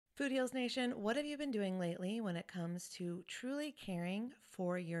Food Heals Nation, what have you been doing lately when it comes to truly caring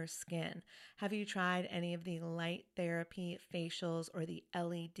for your skin? Have you tried any of the light therapy facials or the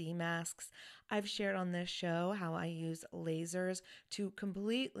LED masks? I've shared on this show how I use lasers to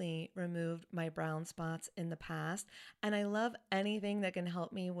completely remove my brown spots in the past, and I love anything that can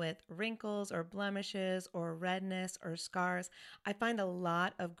help me with wrinkles or blemishes or redness or scars. I find a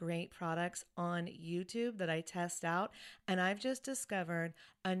lot of great products on YouTube that I test out, and I've just discovered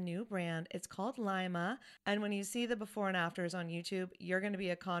a new brand. It's called Lima. And when you see the before and afters on YouTube, you're going to be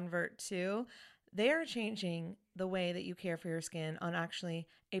a convert too. They are changing the way that you care for your skin on actually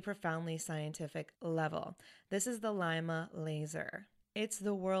a profoundly scientific level. This is the Lima laser. It's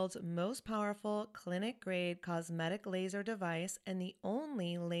the world's most powerful clinic-grade cosmetic laser device and the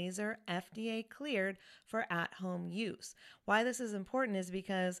only laser FDA cleared for at-home use. Why this is important is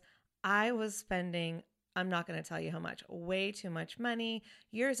because I was spending, I'm not going to tell you how much, way too much money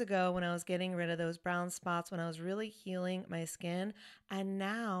years ago when I was getting rid of those brown spots, when I was really healing my skin. And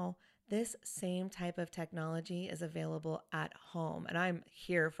now this same type of technology is available at home, and I'm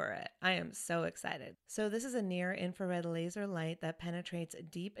here for it. I am so excited. So this is a near-infrared laser light that penetrates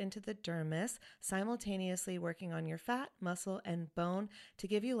deep into the dermis, simultaneously working on your fat, muscle, and bone to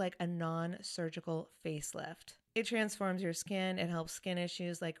give you like a non-surgical facelift. It transforms your skin. It helps skin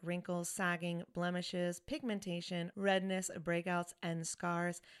issues like wrinkles, sagging, blemishes, pigmentation, redness, breakouts, and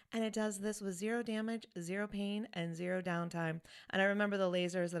scars. And it does this with zero damage, zero pain, and zero downtime. And I remember the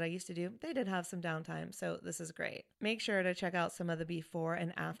lasers that I used to do, they did have some downtime, so this is great. Make sure to check out some of the before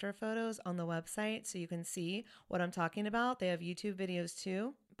and after photos on the website so you can see what I'm talking about. They have YouTube videos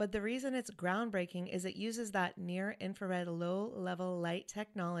too. But the reason it's groundbreaking is it uses that near-infrared low-level light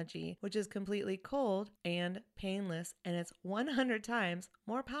technology, which is completely cold and painless, and it's 100 times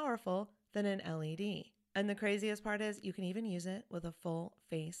more powerful than an LED. And the craziest part is you can even use it with a full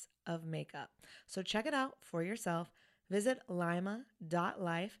face of makeup. So check it out for yourself. Visit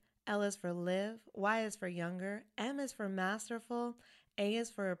lima.life. L is for live, Y is for younger, M is for masterful, A is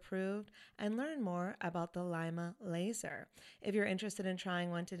for approved, and learn more about the Lima laser. If you're interested in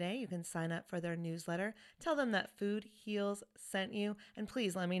trying one today, you can sign up for their newsletter. Tell them that Food Heals sent you, and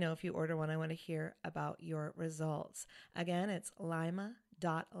please let me know if you order one. I want to hear about your results. Again, it's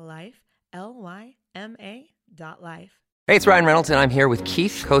lima.life, Lyma.life. Hey, it's Ryan Reynolds, and I'm here with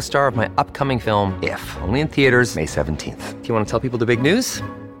Keith, co-star of my upcoming film, If, only in theaters May 17th. Do you want to tell people the big news?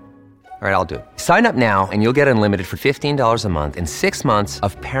 All right, I'll do it. Sign up now and you'll get unlimited for $15 a month and 6 months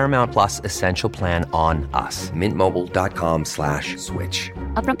of Paramount Plus Essential Plan on us. MintMobile.com/switch.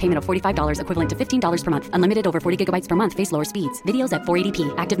 Upfront payment of $45 equivalent to $15 per month. Unlimited over 40 gigabytes per month. Face lower speeds. Videos at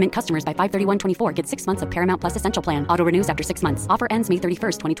 480p. Active Mint customers by 531.24 get 6 months of Paramount Plus Essential Plan. Auto renews after 6 months. Offer ends May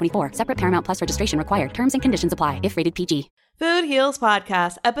 31st, 2024. Separate Paramount Plus registration required. Terms and conditions apply if rated PG. Food Heals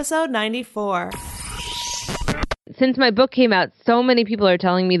Podcast, episode 94. Since my book came out, so many people are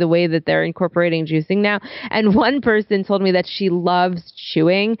telling me the way that they're incorporating juicing now. And one person told me that she loves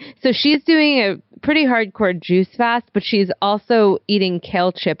chewing. So she's doing a pretty hardcore juice fast, but she's also eating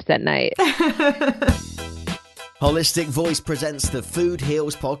kale chips at night. Holistic Voice presents the Food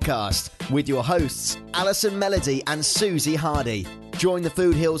Heals Podcast with your hosts, Alison Melody and Susie Hardy. Join the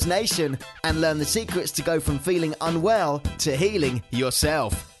Food Heals Nation and learn the secrets to go from feeling unwell to healing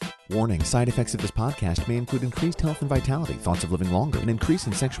yourself. Warning, side effects of this podcast may include increased health and vitality, thoughts of living longer, an increase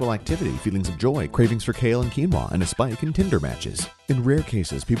in sexual activity, feelings of joy, cravings for kale and quinoa, and a spike in Tinder matches. In rare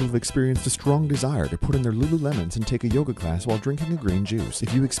cases, people have experienced a strong desire to put in their Lululemons and take a yoga class while drinking a green juice.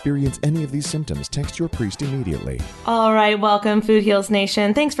 If you experience any of these symptoms, text your priest immediately. All right, welcome Food Heals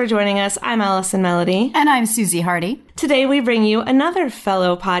Nation. Thanks for joining us. I'm Alison Melody. And I'm Susie Hardy. Today we bring you another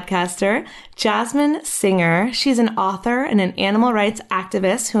fellow podcaster, Jasmine Singer. She's an author and an animal rights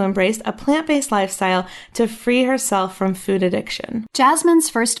activist who embraced a plant-based lifestyle to free herself from food addiction. Jasmine's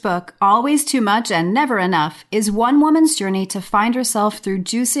first book, Always Too Much and Never Enough, is one woman's journey to find herself through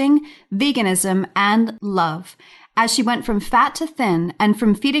juicing, veganism, and love, as she went from fat to thin and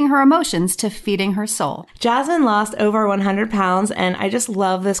from feeding her emotions to feeding her soul. Jasmine lost over 100 pounds, and I just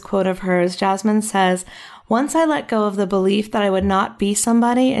love this quote of hers. Jasmine says, "Once I let go of the belief that I would not be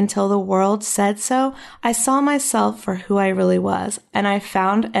somebody until the world said so, I saw myself for who I really was, and I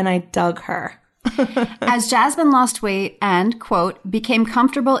found and I dug her." As Jasmine lost weight and, quote, became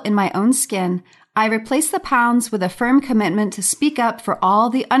comfortable in my own skin, I replaced the pounds with a firm commitment to speak up for all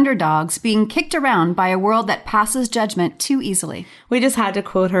the underdogs being kicked around by a world that passes judgment too easily. We just had to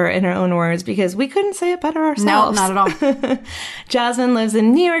quote her in her own words because we couldn't say it better ourselves. No, not at all. Jasmine lives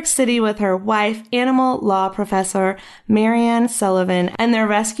in New York City with her wife, animal law professor Marianne Sullivan, and their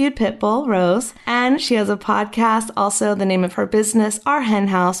rescued pit bull, Rose. And she has a podcast, also the name of her business, Our Hen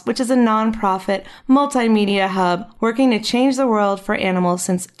House, which is a nonprofit multimedia hub working to change the world for animals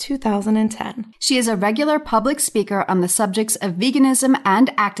since 2010. She is a regular public speaker on the subjects of veganism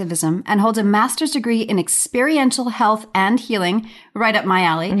and activism and holds a master's degree in experiential health and healing, right up my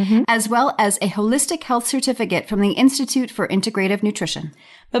alley, as well as a holistic health certificate from the Institute for Integrative Nutrition.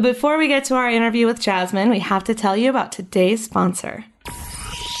 But before we get to our interview with Jasmine, we have to tell you about today's sponsor.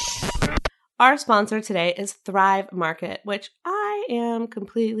 Our sponsor today is Thrive Market, which I am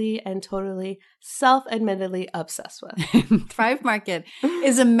completely and totally self-admittedly obsessed with. Thrive Market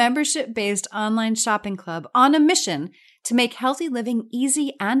is a membership-based online shopping club on a mission to make healthy living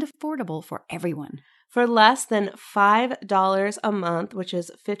easy and affordable for everyone. For less than $5 a month, which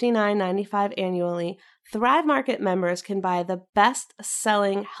is $59.95 annually, Thrive Market members can buy the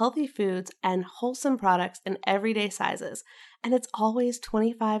best-selling healthy foods and wholesome products in everyday sizes. And it's always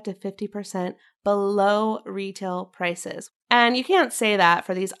 25 to 50% below retail prices. And you can't say that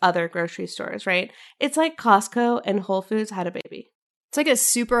for these other grocery stores, right? It's like Costco and Whole Foods had a baby. It's like a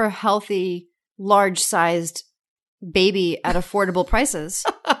super healthy, large-sized baby at affordable prices,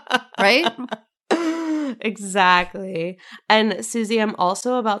 right? Exactly. And Susie, I'm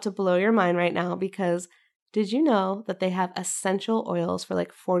also about to blow your mind right now because did you know that they have essential oils for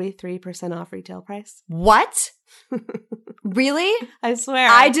like 43% off retail price? What? Really? I swear.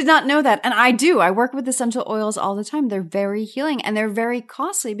 I did not know that. And I do. I work with essential oils all the time. They're very healing and they're very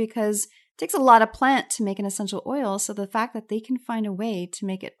costly because it takes a lot of plant to make an essential oil. So the fact that they can find a way to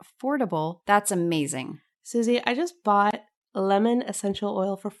make it affordable, that's amazing. Susie, I just bought lemon essential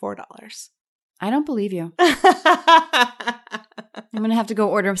oil for $4. I don't believe you. I'm going to have to go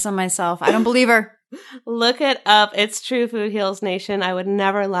order some myself. I don't believe her. Look it up. It's true, Food Heals Nation. I would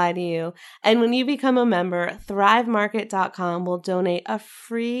never lie to you. And when you become a member, thrivemarket.com will donate a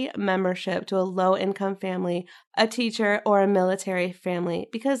free membership to a low-income family, a teacher, or a military family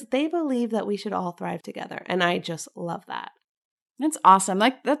because they believe that we should all thrive together. And I just love that. That's awesome.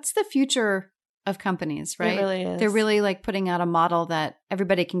 Like, that's the future of companies, right? It really is. They're really like putting out a model that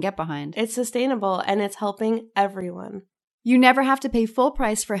everybody can get behind. It's sustainable and it's helping everyone. You never have to pay full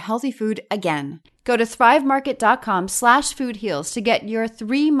price for healthy food again. Go to thrivemarket.com/foodheals to get your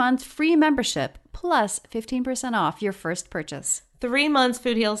 3-month free membership plus 15% off your first purchase. 3 months,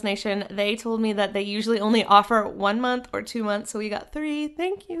 Food Heals Nation. They told me that they usually only offer 1 month or 2 months, so we got 3.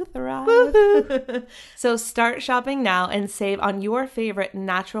 Thank you, Thrive. So start shopping now and save on your favorite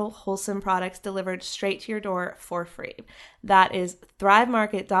natural, wholesome products delivered straight to your door for free. That is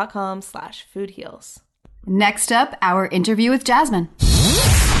thrivemarket.com/foodheals. Next up, our interview with Jasmine.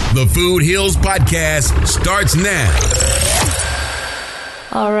 The Food Heals Podcast starts now.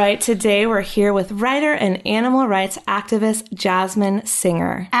 All right, today we're here with writer and animal rights activist Jasmine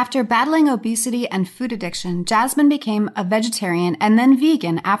Singer. After battling obesity and food addiction, Jasmine became a vegetarian and then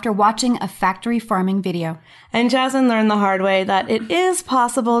vegan after watching a factory farming video. And Jasmine learned the hard way that it is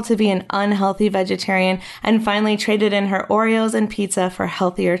possible to be an unhealthy vegetarian and finally traded in her Oreos and pizza for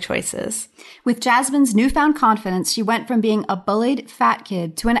healthier choices. With Jasmine's newfound confidence, she went from being a bullied fat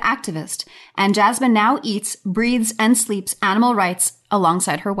kid to an activist. And Jasmine now eats, breathes, and sleeps animal rights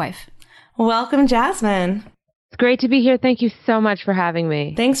alongside her wife. Welcome, Jasmine. It's great to be here. Thank you so much for having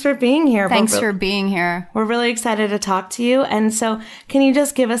me. Thanks for being here. Thanks for being here. We're really excited to talk to you. And so can you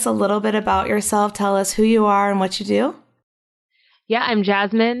just give us a little bit about yourself? Tell us who you are and what you do. Yeah, I'm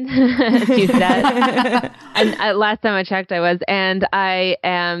Jasmine, as you said. And last time I checked, I was. And I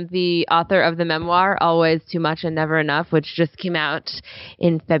am the author of the memoir, Always Too Much and Never Enough, which just came out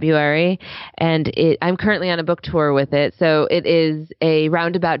in February. And I'm currently on a book tour with it. So it is a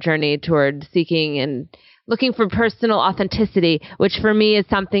roundabout journey toward seeking and looking for personal authenticity, which for me is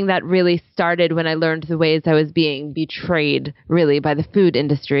something that really started when I learned the ways I was being betrayed, really, by the food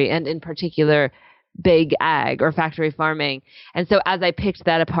industry, and in particular, big ag or factory farming. And so as I picked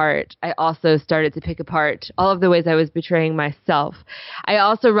that apart, I also started to pick apart all of the ways I was betraying myself. I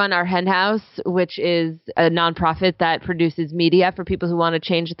also run Our Hen House, which is a nonprofit that produces media for people who want to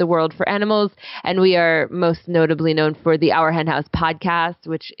change the world for animals. And we are most notably known for the Our Hen House podcast,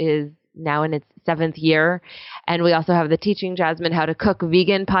 which is now in its 7th year. And we also have the Teaching Jasmine How to Cook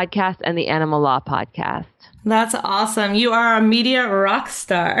Vegan podcast and the Animal Law podcast. That's awesome. You are a media rock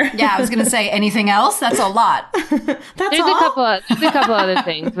star. Yeah, I was going to say anything else. That's a lot. There's a couple other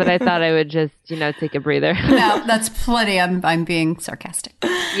things, but I thought I would just, take a breather. No, that's plenty. I'm being sarcastic.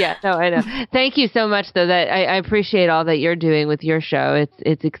 Yeah, no, I know. Thank you so much, though. That I appreciate all that you're doing with your show.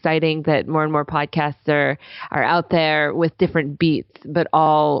 It's exciting that more and more podcasts are out there with different beats, but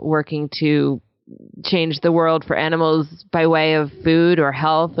all working to change the world for animals by way of food or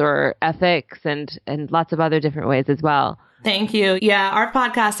health or ethics and lots of other different ways as well. Thank you. Yeah, our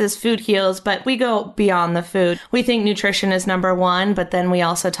podcast is Food Heals, but we go beyond the food. We think nutrition is number one, but then we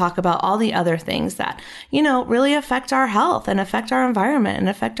also talk about all the other things that, really affect our health and affect our environment and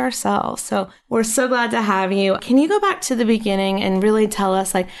affect ourselves. So we're so glad to have you. Can you go back to the beginning and really tell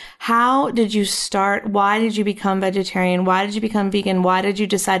us, how did you start? Why did you become vegetarian? Why did you become vegan? Why did you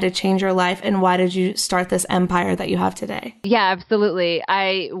decide to change your life? And why did you start this empire that you have today? Yeah, absolutely.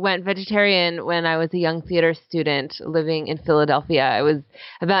 I went vegetarian when I was a young theater student living in Philadelphia. I was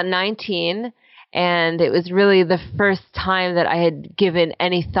about 19, and it was really the first time that I had given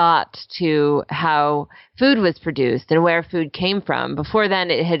any thought to how food was produced and where food came from. Before then,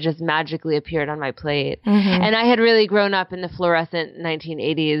 it had just magically appeared on my plate. Mm-hmm. And I had really grown up in the fluorescent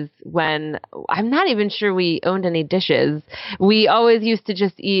 1980s when I'm not even sure we owned any dishes. We always used to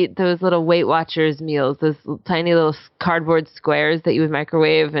just eat those little Weight Watchers meals, those tiny little cardboard squares that you would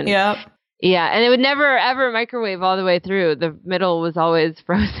microwave. And yep. Yeah, and it would never, ever microwave all the way through. The middle was always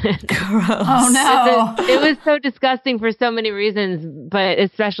frozen. Gross. Oh, no. It was so disgusting for so many reasons, but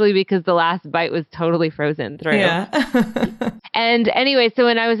especially because the last bite was totally frozen through. Yeah. And anyway, so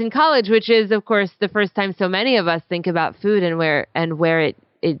when I was in college, which is, of course, the first time so many of us think about food and where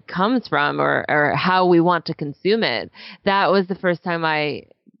it comes from or how we want to consume it, that was the first time I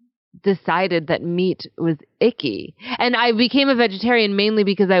decided that meat was icky. And I became a vegetarian mainly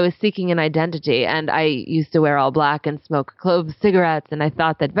because I was seeking an identity, and I used to wear all black and smoke clove cigarettes, and I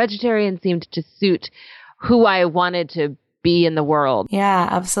thought that vegetarian seemed to suit who I wanted to be in the world. Yeah,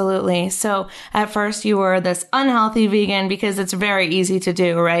 absolutely. So at first you were this unhealthy vegan because it's very easy to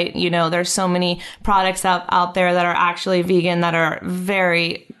do, right? There's so many products out there that are actually vegan that are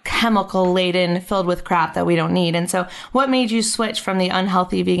very chemical laden, filled with crap that we don't need. And so what made you switch from the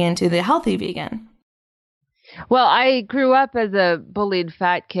unhealthy vegan to the healthy vegan? Well, I grew up as a bullied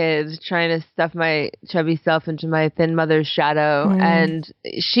fat kid trying to stuff my chubby self into my thin mother's shadow. And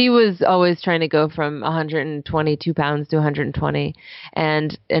she was always trying to go from 122 pounds to 120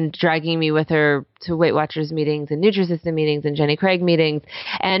 and dragging me with her to Weight Watchers meetings and Nutrisystem meetings and Jenny Craig meetings.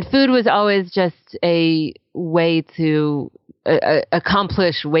 And food was always just a way to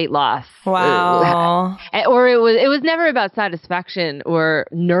accomplish weight loss. Wow. Or it was never about satisfaction or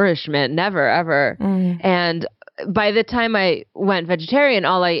nourishment, never ever. And by the time I went vegetarian,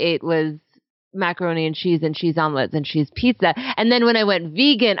 all I ate was macaroni and cheese omelets and cheese pizza. And then when I went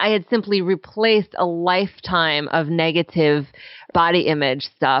vegan, I had simply replaced a lifetime of negative body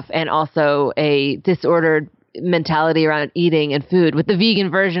image stuff and also a disordered mentality around eating and food with the vegan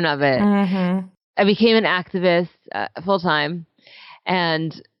version of it. Mm-hmm. I became an activist full time,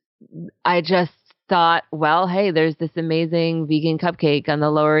 and I just thought, well, hey, there's this amazing vegan cupcake on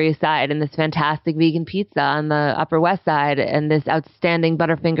the Lower East Side and this fantastic vegan pizza on the Upper West Side and this outstanding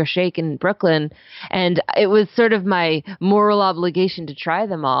Butterfinger shake in Brooklyn. And it was sort of my moral obligation to try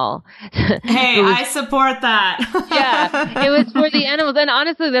them all. Hey, I support that. Yeah, it was for the animals. And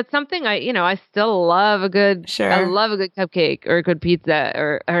honestly, that's something I still love I love a good cupcake or a good pizza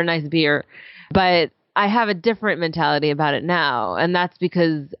or a nice beer. But I have a different mentality about it now. And that's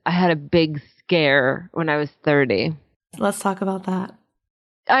because I had a big scare when I was 30. Let's talk about that.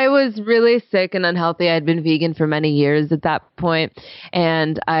 I was really sick and unhealthy. I had been vegan for many years at that point,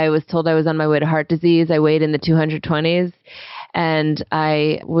 and I was told I was on my way to heart disease. I weighed in the 220s, and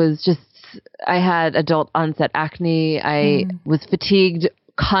I had adult onset acne. I was fatigued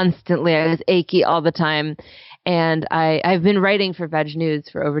constantly. I was achy all the time. And I've been writing for Veg News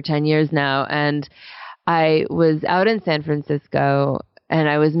for over 10 years now, and I was out in San Francisco, and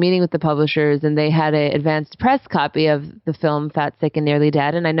I was meeting with the publishers, and they had an advanced press copy of the film Fat, Sick, and Nearly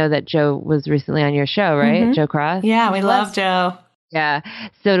Dead. And I know that Joe was recently on your show, right? Mm-hmm. Joe Cross? Yeah, we love Joe. Yeah,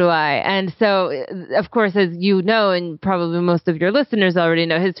 so do I. And so, of course, as you know, and probably most of your listeners already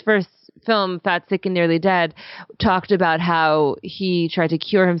know, his first film, Fat, Sick, and Nearly Dead, talked about how he tried to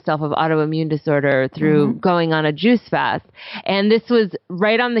cure himself of autoimmune disorder through going on a juice fast. And this was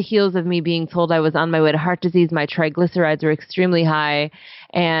right on the heels of me being told I was on my way to heart disease. My triglycerides were extremely high,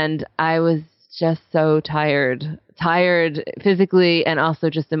 and I was just so tired tired physically and also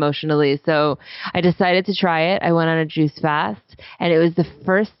just emotionally. So I decided to try it. I went on a juice fast, and it was the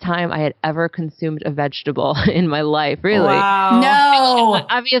first time I had ever consumed a vegetable in my life, really. Wow. No.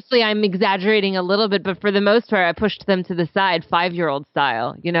 Obviously, I'm exaggerating a little bit, but for the most part, I pushed them to the side, 5-year-old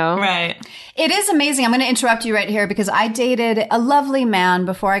style, you know? Right. It is amazing. I'm going to interrupt you right here because I dated a lovely man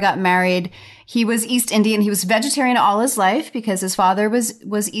before I got married. He was East Indian. He was vegetarian all his life because his father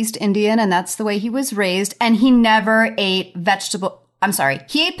was East Indian, and that's the way he was raised. And he never ate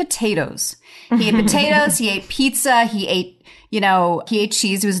he ate potatoes. He ate potatoes. He ate pizza. He ate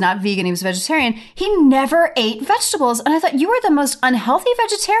cheese. He was not vegan. He was vegetarian. He never ate vegetables. And I thought, you are the most unhealthy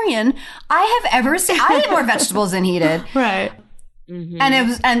vegetarian I have ever seen. I ate more vegetables than he did. Right.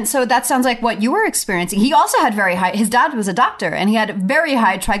 Mm-hmm. And so that sounds like what you were experiencing. He also had his dad was a doctor, and he had very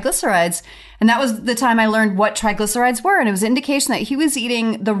high triglycerides. And that was the time I learned what triglycerides were. And it was an indication that he was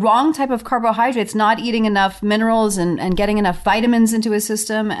eating the wrong type of carbohydrates, not eating enough minerals and getting enough vitamins into his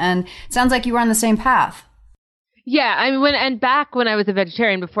system. And it sounds like you were on the same path. Yeah, I mean, back when I was a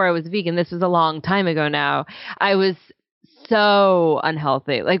vegetarian, before I was vegan, this was a long time ago now, I was so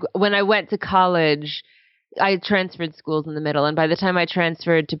unhealthy. Like when I went to college, I transferred schools in the middle, and by the time I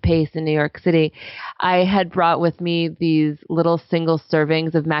transferred to Pace in New York City, I had brought with me these little single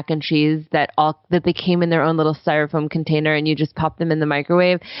servings of mac and cheese that they came in their own little styrofoam container, and you just pop them in the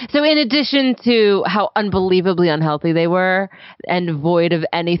microwave. So in addition to how unbelievably unhealthy they were and void of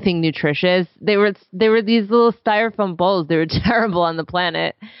anything nutritious, they were these little styrofoam bowls. They were terrible on the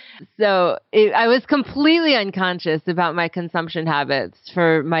planet. So I was completely unconscious about my consumption habits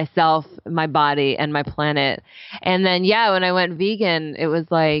for myself, my body, and my planet. And then, when I went vegan, it was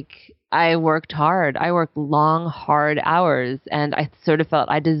like I worked hard. I worked long, hard hours, and I sort of felt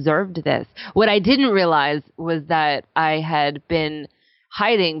I deserved this. What I didn't realize was that I had been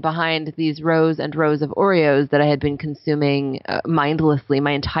hiding behind these rows and rows of Oreos that I had been consuming mindlessly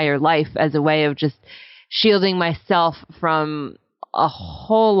my entire life as a way of just shielding myself from a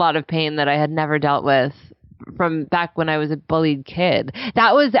whole lot of pain that I had never dealt with from back when I was a bullied kid.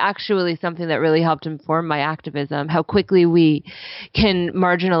 That was actually something that really helped inform my activism, how quickly we can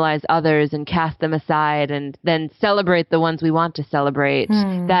marginalize others and cast them aside and then celebrate the ones we want to celebrate.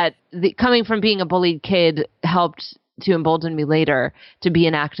 That coming from being a bullied kid helped to embolden me later to be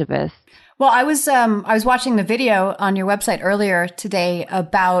an activist. Well, I was watching the video on your website earlier today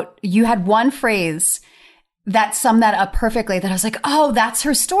about, you had one phrase that summed that up perfectly, that I was like, oh, that's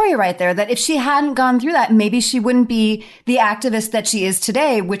her story right there. That if she hadn't gone through that, maybe she wouldn't be the activist that she is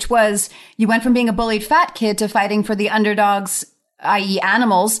today, which was, you went from being a bullied fat kid to fighting for the underdogs, i.e.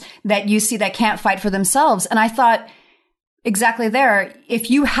 animals that you see that can't fight for themselves. And I thought, exactly there,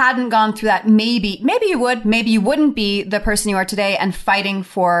 if you hadn't gone through that, maybe you would, maybe you wouldn't be the person you are today and fighting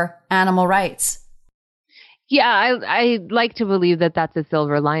for animal rights. Yeah, I like to believe that that's a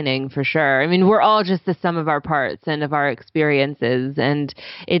silver lining for sure. I mean, we're all just the sum of our parts and of our experiences. And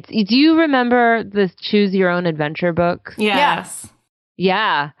do you remember the Choose Your Own Adventure book? Yes.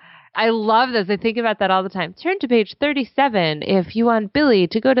 Yeah. I love this. I think about that all the time. Turn to page 37 if you want Billy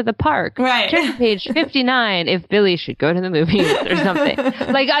to go to the park. Right. Turn to page 59 if Billy should go to the movies or something.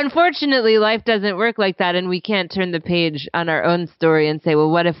 Like, unfortunately, life doesn't work like that, and we can't turn the page on our own story and say,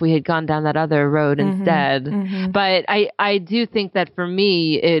 well, what if we had gone down that other road instead? But I do think that for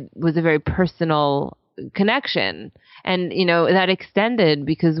me, it was a very personal connection. And, that extended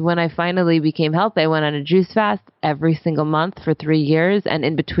because when I finally became healthy, I went on a juice fast every single month for 3 years. And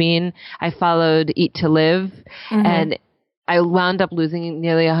in between, I followed Eat to Live. And I wound up losing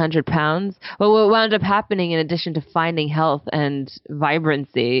nearly 100 pounds. But what wound up happening, in addition to finding health and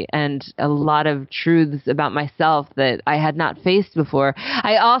vibrancy and a lot of truths about myself that I had not faced before,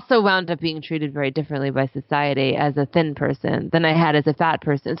 I also wound up being treated very differently by society as a thin person than I had as a fat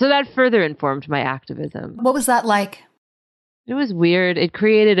person. So that further informed my activism. What was that like? It was weird. It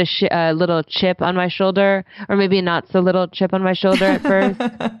created a little chip on my shoulder, or maybe not so little chip on my shoulder at first.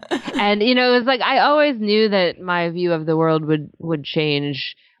 And, it was like, I always knew that my view of the world would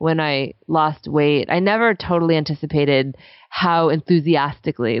change when I lost weight. I never totally anticipated how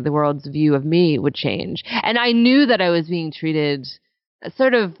enthusiastically the world's view of me would change. And I knew that I was being treated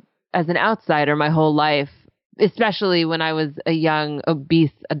sort of as an outsider my whole life, especially when I was a young,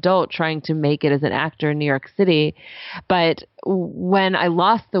 obese adult trying to make it as an actor in New York City. But when I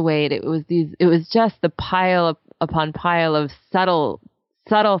lost the weight, it was just the pile upon pile of subtle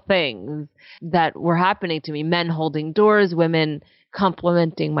things that were happening to me. Men holding doors, women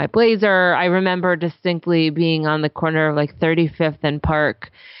complimenting my blazer. I remember distinctly being on the corner of like 35th and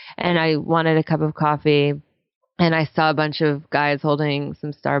Park, and I wanted a cup of coffee. And I saw a bunch of guys holding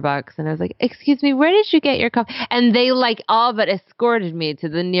some Starbucks, and I was like, excuse me, where did you get your coffee? And they like all but escorted me to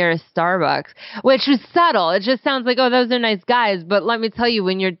the nearest Starbucks, which was subtle. It just sounds like, oh, those are nice guys. But let me tell you,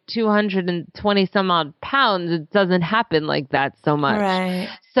 when you're 220 some odd pounds, it doesn't happen like that so much. Right.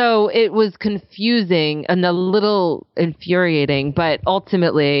 So it was confusing and a little infuriating, but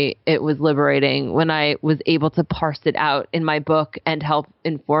ultimately it was liberating when I was able to parse it out in my book and help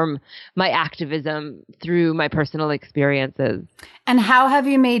inform my activism through my personal experiences. And how have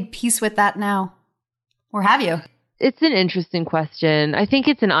you made peace with that now? Or have you? It's an interesting question. I think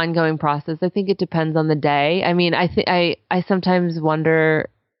it's an ongoing process. I think it depends on the day. I mean, I sometimes wonder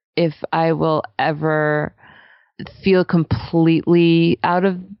if I will ever feel completely out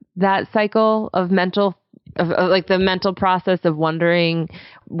of that cycle of like the mental process of wondering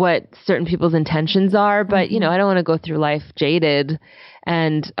what certain people's intentions are. But, you know, I don't want to go through life jaded.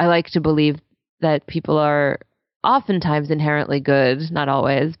 And I like to believe that people are oftentimes inherently good, not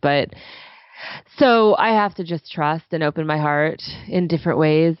always, but so I have to just trust and open my heart in different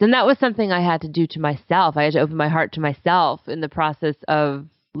ways. And that was something I had to do to myself. I had to open my heart to myself in the process of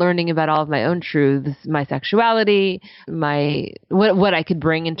learning about all of my own truths, my sexuality, what I could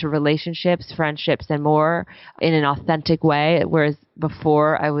bring into relationships, friendships, and more in an authentic way. Whereas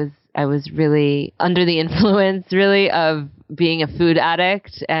before I was really under the influence really of being a food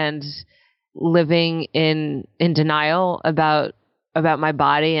addict and living in denial about my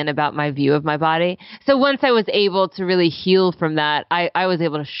body and about my view of my body. So once I was able to really heal from that, I was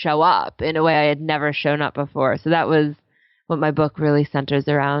able to show up in a way I had never shown up before. So that was what my book really centers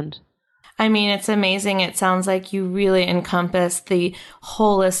around. I mean, it's amazing. It sounds like you really encompass the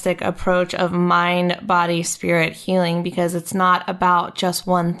holistic approach of mind, body, spirit healing, because it's not about just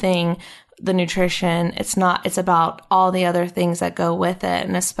one thing, the nutrition. It's about all the other things that go with it.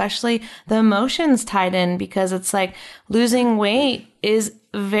 And especially the emotions tied in, because it's like losing weight is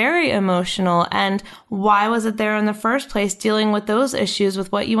very emotional. And why was it there in the first place? Dealing with those issues with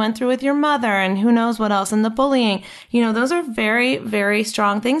what you went through with your mother and who knows what else, and the bullying, you know, those are very, very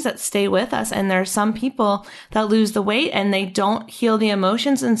strong things that stay with us. And there's some people that lose the weight and they don't heal the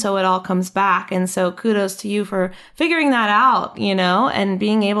emotions. And so it all comes back. And so kudos to you for figuring that out, you know, and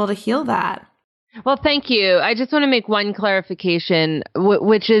being able to heal that. Well, thank you. I just want to make one clarification,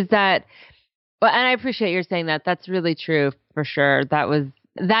 which is that, and I appreciate your saying that. That's really true for sure.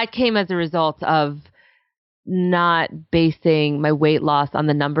 That came as a result of not basing my weight loss on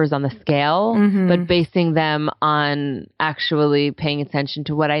the numbers on the scale, but basing them on actually paying attention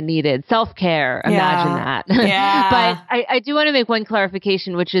to what I needed. Self-care, imagine that. Yeah. But I do want to make one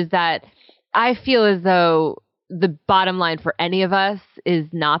clarification, which is that I feel as though the bottom line for any of us is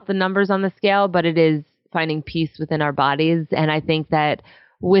not the numbers on the scale, but it is finding peace within our bodies. And I think that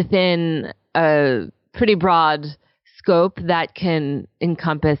within a pretty broad scope that can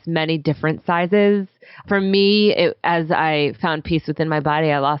encompass many different sizes. For me, as I found peace within my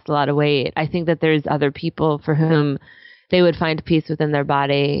body, I lost a lot of weight. I think that there's other people for whom they would find peace within their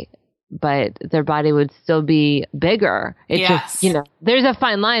body, but their body would still be bigger. It's just, you know, there's a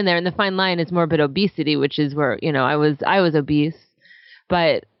fine line there, and the fine line is morbid obesity, which is where, you know, I was obese,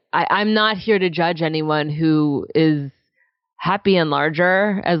 but I'm not here to judge anyone who is happy and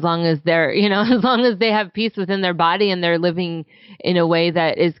larger, as long as they're, you know, as long as they have peace within their body and they're living in a way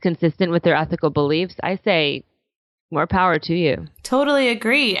that is consistent with their ethical beliefs. I say more power to you. Totally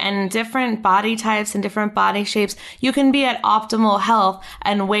agree. And different body types and different body shapes, you can be at optimal health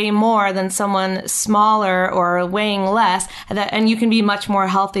and weigh more than someone smaller or weighing less, and you can be much more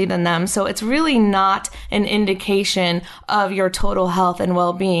healthy than them. So it's really not an indication of your total health and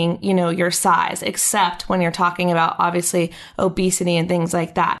well-being, you know, your size, except when you're talking about obviously obesity and things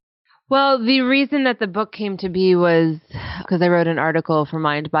like that. Well, the reason that the book came to be was because I wrote an article for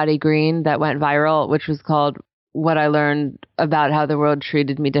Mind Body Green that went viral, which was called What I Learned About How the World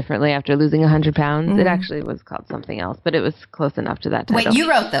Treated Me Differently After Losing 100 Pounds. It actually was called something else, but it was close enough to that title. Wait, you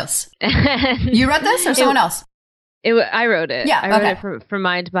wrote this? You wrote this or someone else? I wrote it. Yeah, I wrote it for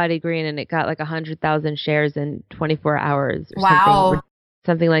Mind Body Green, and it got like 100,000 shares in 24 hours or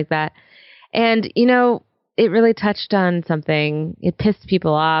something like that. And, you know, it really touched on something. It pissed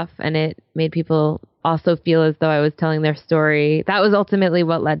people off, and it made people also feel as though I was telling their story. That was ultimately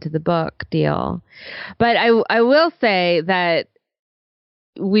what led to the book deal. But I will say that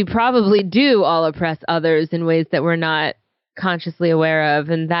we probably do all oppress others in ways that we're not consciously aware of.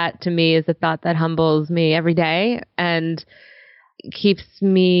 And that to me is a thought that humbles me every day and keeps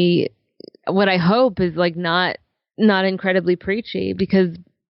me, what I hope is like not incredibly preachy, because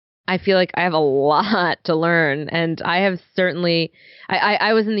I feel like I have a lot to learn. And I have certainly,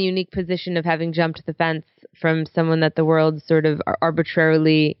 I was in the unique position of having jumped the fence from someone that the world sort of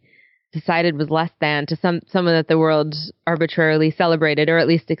arbitrarily decided was less than to someone that the world arbitrarily celebrated or at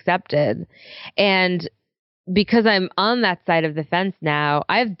least accepted. And because I'm on that side of the fence now,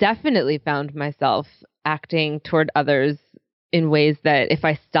 I've definitely found myself acting toward others in ways that if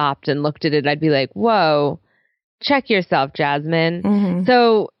I stopped and looked at it, I'd be like, whoa, check yourself, Jasmine. Mm-hmm.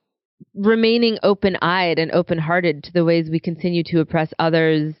 So remaining open-eyed and open-hearted to the ways we continue to oppress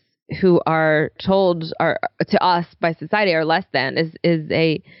others who are told to us by society are less than is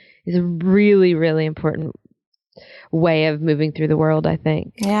a really, really important way of moving through the world, I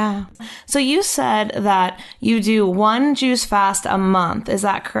think. Yeah. So you said that you do one juice fast a month. Is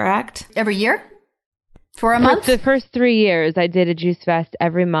that correct? Every year? For a month? The first 3 years, I did a juice fast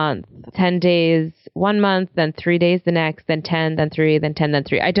every month. 10 days 1 month, then 3 days the next, then 10, then 3, then 10, then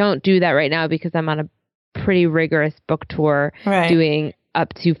 3. I don't do that right now because I'm on a pretty rigorous book tour, doing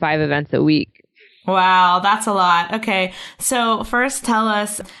up to 5 events a week. Wow, that's a lot. Okay. So first tell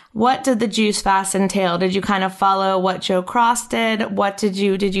us, what did the juice fast entail? Did you kind of follow what Joe Cross did? Did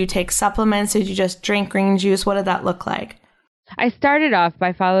you take supplements? Did you just drink green juice? What did that look like? I started off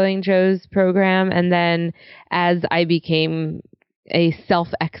by following Joe's program, and then as I became a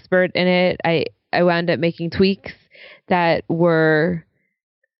self-expert in it, I wound up making tweaks that were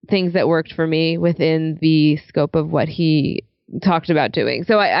things that worked for me within the scope of what he talked about doing.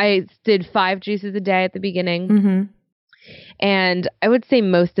 So I did 5 juices a day at the beginning. Mm-hmm. And I would say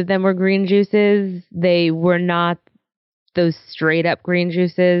most of them were green juices. They were not those straight up green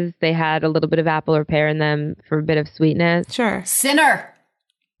juices. They had a little bit of apple or pear in them for a bit of sweetness. Sure. Sinner.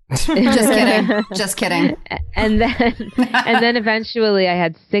 Just kidding. Just kidding. And then eventually I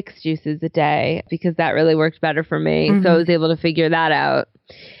had 6 juices a day because that really worked better for me. Mm-hmm. So I was able to figure that out.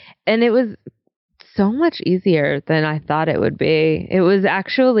 And it was so much easier than I thought it would be. It was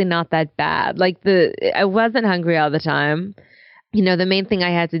actually not that bad. Like I wasn't hungry all the time. You know, the main thing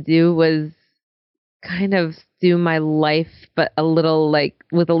I had to do was kind of do my life, but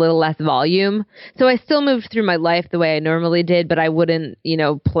with a little less volume. So I still moved through my life the way I normally did, but I wouldn't,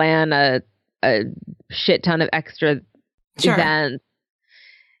 plan a shit ton of extra events,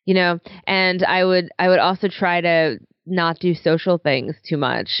 and I would also try to not do social things too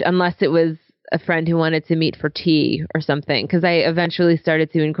much unless it was a friend who wanted to meet for tea or something, because I eventually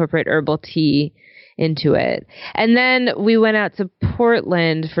started to incorporate herbal tea into it. And then we went out to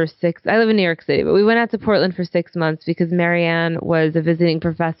Portland for I live in New York City, but we went out to Portland for 6 months because Marianne was a visiting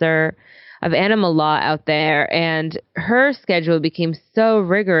professor of animal law out there, and her schedule became so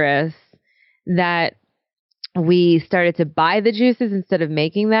rigorous that we started to buy the juices instead of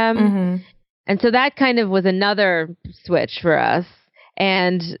making them. Mm-hmm. And so that kind of was another switch for us.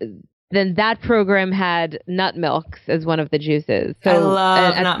 And then that program had nut milks as one of the juices. So I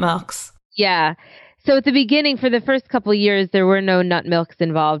love nut milks. Yeah. So at the beginning, for the first couple of years, there were no nut milks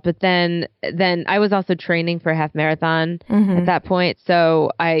involved. But then I was also training for a half marathon at that point.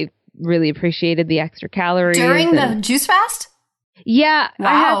 So I really appreciated the extra calories. During the juice fast? Yeah. Wow.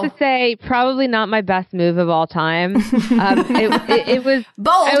 I have to say, probably not my best move of all time. It was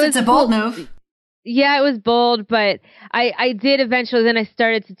bold. It's a bold move. Yeah, it was bold, but I did eventually. Then I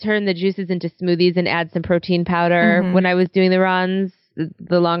started to turn the juices into smoothies and add some protein powder when I was doing the runs.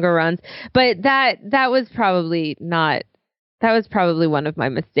 The longer runs, but that was probably one of my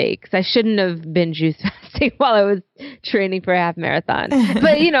mistakes. I shouldn't have been juice fasting while I was training for a half marathon.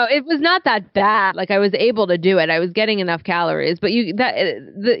 But it was not that bad. Like I was able to do it. I was getting enough calories. But you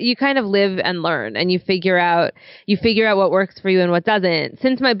kind of live and learn, and you figure out what works for you and what doesn't.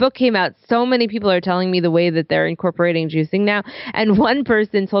 Since my book came out, so many people are telling me the way that they're incorporating juicing now. And one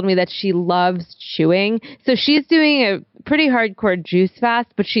person told me that she loves chewing, so she's doing a pretty hardcore juice fast,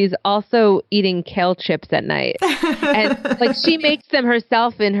 but she's also eating kale chips at night. And she makes them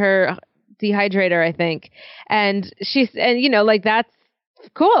herself in her dehydrator, I think. And that's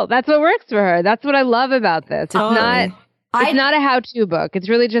cool. That's what works for her. That's what I love about this. It's not a how-to book. It's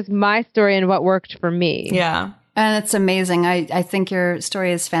really just my story and what worked for me. Yeah. And it's amazing. I think your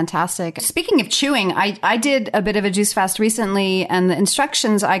story is fantastic. Speaking of chewing, I did a bit of a juice fast recently, and the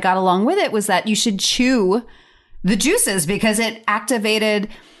instructions I got along with it was that you should chew the juices because it activated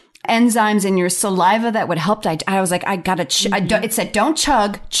enzymes in your saliva that would help I was like, I gotta it said don't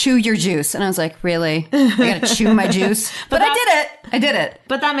chug, chew your juice. And I was like, really? I gotta chew my juice? But I did it.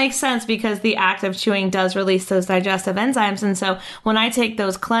 But that makes sense because the act of chewing does release those digestive enzymes. And so when I take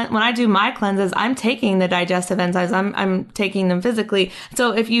when I do my cleanses, I'm taking the digestive enzymes. I'm taking them physically.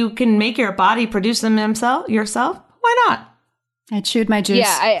 So if you can make your body produce them yourself, why not? I chewed my juice.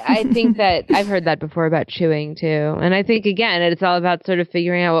 Yeah, I think that I've heard that before about chewing too. And I think, again, it's all about sort of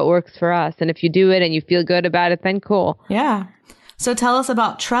figuring out what works for us. And if you do it and you feel good about it, then cool. Yeah. So tell us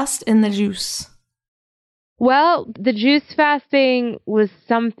about trust in the juice. Well, the juice fasting was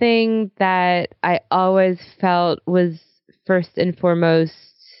something that I always felt was first and foremost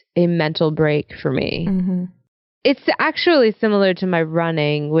a mental break for me. Mm-hmm. It's actually similar to my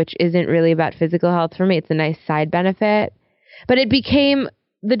running, which isn't really about physical health for me. It's a nice side benefit. But the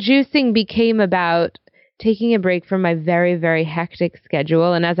juicing became about taking a break from my very, very hectic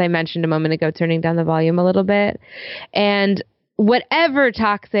schedule. And as I mentioned a moment ago, turning down the volume a little bit. And whatever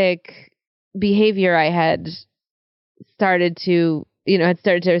toxic behavior I had started to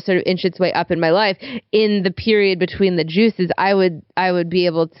sort of inch its way up in my life, in the period between the juices, I would be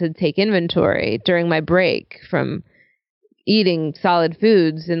able to take inventory during my break from eating solid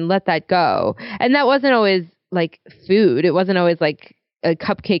foods and let that go. And that wasn't always like food. It wasn't always like a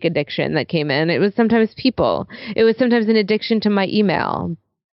cupcake addiction that came in. It was sometimes people. It was sometimes an addiction to my email.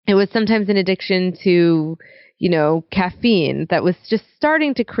 It was sometimes an addiction to, caffeine that was just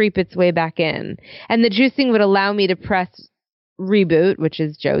starting to creep its way back in. And the juicing would allow me to press reboot, which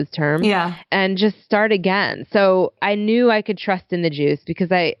is Joe's term, and just start again. So I knew I could trust in the juice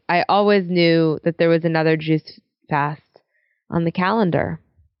because I always knew that there was another juice fast on the calendar.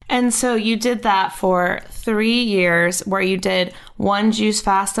 And so you did that for 3 years where you did one juice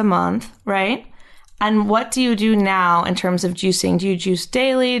fast a month, right? And what do you do now in terms of juicing? Do you juice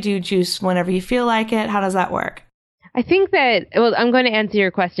daily? Do you juice whenever you feel like it? How does that work? I think that, I'm going to answer your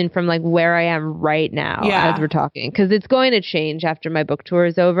question from like where I am right now as we're talking, because it's going to change after my book tour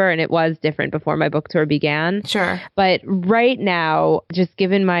is over, and it was different before my book tour began. Sure. But right now, just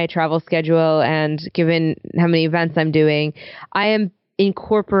given my travel schedule and given how many events I'm doing, I am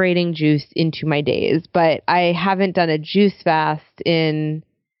incorporating juice into my days, but I haven't done a juice fast in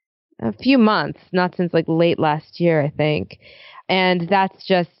a few months, not since like late last year, I think. And that's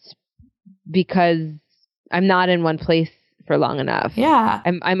just because I'm not in one place for long enough. Yeah.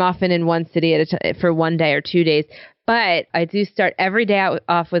 I'm often in one city for 1 day or 2 days, but I do start every day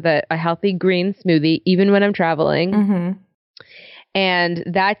off with a healthy green smoothie, even when I'm traveling. Mm-hmm. And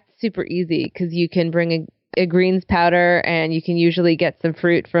that's super easy because you can bring a greens powder, and you can usually get some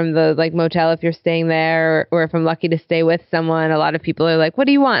fruit from the like motel if you're staying there, or if I'm lucky to stay with someone. A lot of people are like, what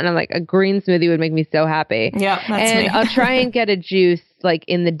do you want? And I'm like, a green smoothie would make me so happy. Yeah, that's and me. I'll try and get a juice like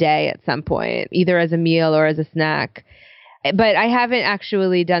in the day at some point, either as a meal or as a snack. But I haven't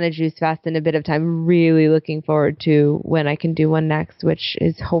actually done a juice fast in a bit of time. Really looking forward to when I can do one next, which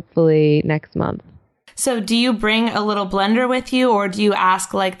is hopefully next month. So do you bring a little blender with you, or do you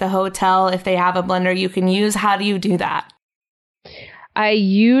ask like the hotel if they have a blender you can use? How do you do that? I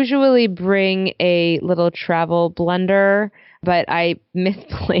usually bring a little travel blender, but I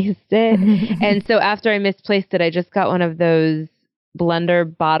misplaced it. And so after I misplaced it, I just got one of those blender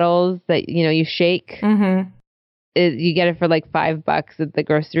bottles that, you shake. Mm-hmm. You get it for like $5 at the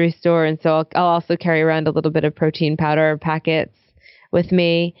grocery store. And so I'll also carry around a little bit of protein powder packets with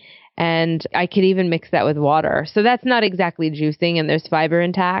me. And I could even mix that with water. So that's not exactly juicing, and there's fiber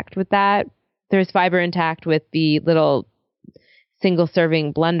intact with that. There's fiber intact with the little single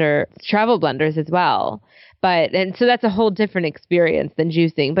serving travel blenders as well. And so that's a whole different experience than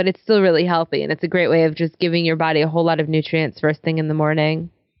juicing, but it's still really healthy. And it's a great way of just giving your body a whole lot of nutrients first thing in the morning.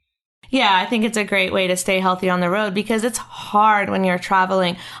 Yeah, I think it's a great way to stay healthy on the road because it's hard when you're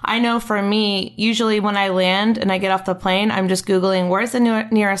traveling. I know for me, usually when I land and I get off the plane, I'm just Googling where's the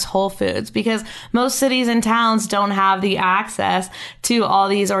nearest Whole Foods, because most cities and towns don't have the access to all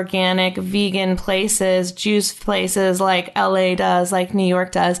these organic vegan places, juice places like LA does, like New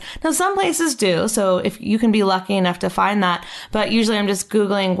York does. Now, some places do, so if you can be lucky enough to find that, but usually I'm just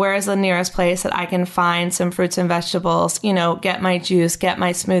Googling where's the nearest place that I can find some fruits and vegetables, get my juice, get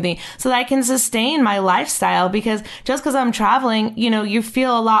my smoothie, so that I can sustain my lifestyle. Because just because I'm traveling, you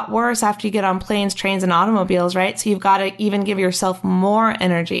feel a lot worse after you get on planes, trains, and automobiles, right? So you've got to even give yourself more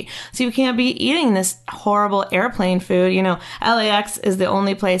energy. So you can't be eating this horrible airplane food. LAX is the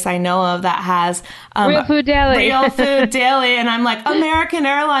only place I know of that has Real Food Daily. Real Food Daily. And I'm like, American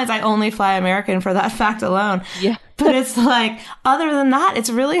Airlines, I only fly American for that fact alone. Yeah. But it's like, other than that,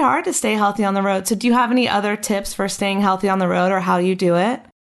 it's really hard to stay healthy on the road. So do you have any other tips for staying healthy on the road, or how you do it?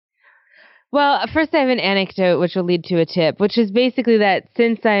 Well, first I have an anecdote which will lead to a tip, which is basically that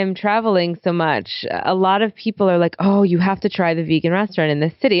since I'm traveling so much, a lot of people are like, oh, you have to try the vegan restaurant in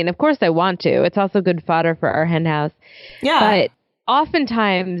this city. And of course I want to. It's also good fodder for our hen house. Yeah. But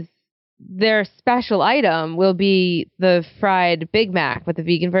oftentimes their special item will be the fried Big Mac with the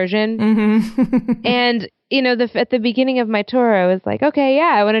vegan version. Mm-hmm. And, at the beginning of my tour, I was like, okay,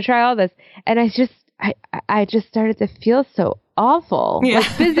 yeah, I want to try all this. And I just started to feel so awful, like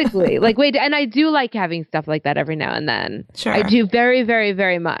physically. Like, wait, and I do like having stuff like that every now and then. Sure. I do very, very,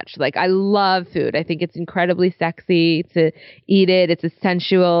 very much. Like, I love food. I think it's incredibly sexy to eat it. It's a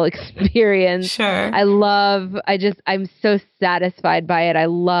sensual experience. Sure. I'm so satisfied by it. I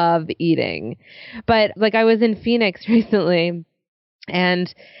love eating. But like, I was in Phoenix recently,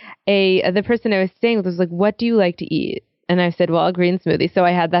 and the person I was staying with was like, what do you like to eat? And I said, well, a green smoothie. So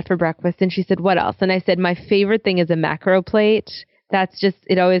I had that for breakfast. And she said, what else? And I said, my favorite thing is a macro plate. That's just,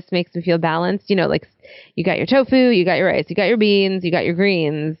 it always makes me feel balanced. Like you got your tofu, you got your rice, you got your beans, you got your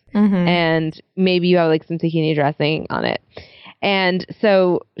greens, and maybe you have like some tahini dressing on it. And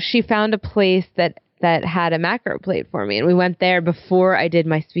so she found a place that had a macro plate for me. And we went there before I did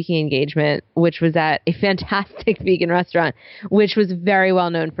my speaking engagement, which was at a fantastic vegan restaurant, which was very well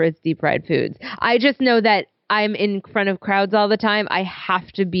known for its deep fried foods. I just know that I'm in front of crowds all the time. I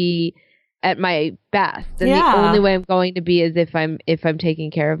have to be at my best. And the only way I'm going to be is if I'm taking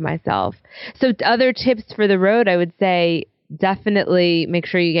care of myself. So other tips for the road, I would say definitely make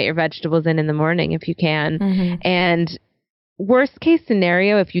sure you get your vegetables in the morning if you can. And worst case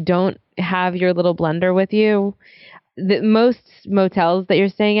scenario, if you don't have your little blender with you, most motels that you're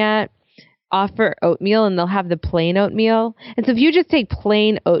staying at offer oatmeal, and they'll have the plain oatmeal. And so if you just take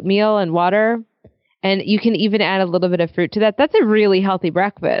plain oatmeal and water, and you can even add a little bit of fruit to that, that's a really healthy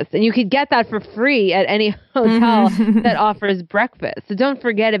breakfast. And you could get that for free at any hotel that offers breakfast. So don't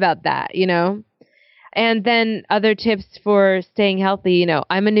forget about that, And then other tips for staying healthy,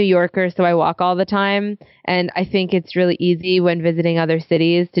 I'm a New Yorker, so I walk all the time. And I think it's really easy when visiting other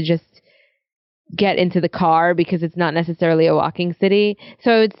cities to just get into the car because it's not necessarily a walking city.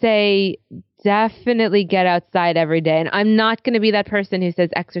 So I would say definitely get outside every day. And I'm not going to be that person who says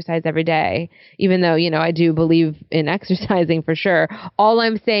exercise every day, even though, I do believe in exercising for sure. All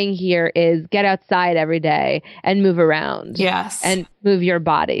I'm saying here is get outside every day and move around. Yes. And move your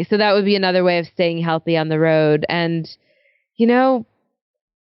body. So that would be another way of staying healthy on the road. And,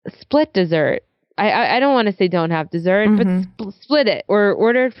 split dessert. I don't want to say don't have dessert, but split it or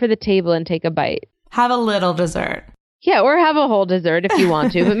order it for the table and take a bite. Have a little dessert. Yeah, or have a whole dessert if you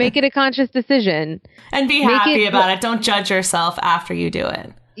want to, but make it a conscious decision. And be happy about it. Don't judge yourself after you do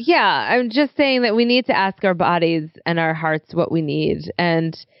it. Yeah, I'm just saying that we need to ask our bodies and our hearts what we need.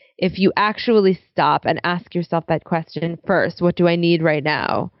 And if you actually stop and ask yourself that question first, what do I need right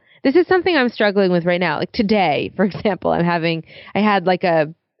now? This is something I'm struggling with right now. Like today, for example, I had like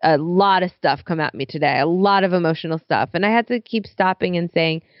a lot of stuff come at me today, a lot of emotional stuff. And I had to keep stopping and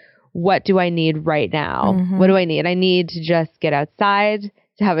saying, what do I need right now? What do I need? I need to just get outside,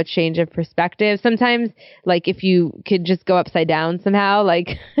 to have a change of perspective. Sometimes, like if you could just go upside down somehow,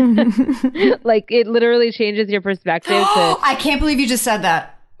 like like it literally changes your perspective. I can't believe you just said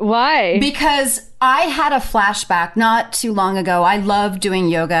that. Why? Because I had a flashback not too long ago. I love doing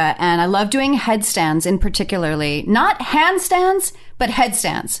yoga and I love doing headstands in particularly. Not handstands, but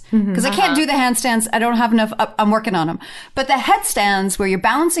headstands. Because I can't do the handstands. I don't have enough. I'm working on them. But the headstands where you're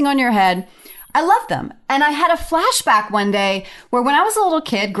balancing on your head, I love them. And I had a flashback one day where when I was a little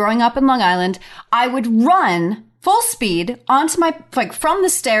kid growing up in Long Island, I would run full speed from the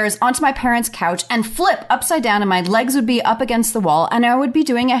stairs onto my parents' couch and flip upside down, and my legs would be up against the wall, and I would be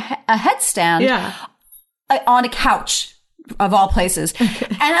doing a headstand on a couch of all places.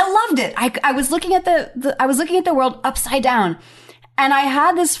 And I loved it. I was looking at I was looking at the world upside down. And I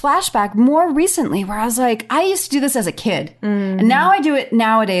had this flashback more recently where I was like, I used to do this as a kid. And now I do it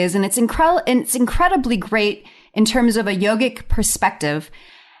nowadays, and it's incredibly great in terms of a yogic perspective.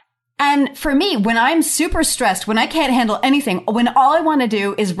 And for me, when I'm super stressed, when I can't handle anything, when all I want to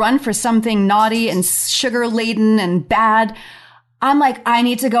do is run for something naughty and sugar laden and bad, I'm like, I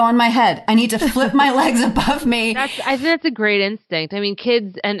need to go on my head. I need to flip my legs above me. I think that's a great instinct. I mean,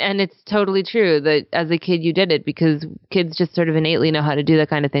 kids, and it's totally true that as a kid you did it because kids just sort of innately know how to do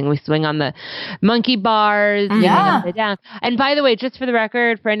that kind of thing. We swing on the monkey bars, upside down. And by the way, just for the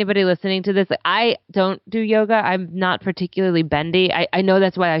record, for anybody listening to this, I don't do yoga. I'm not particularly bendy. I know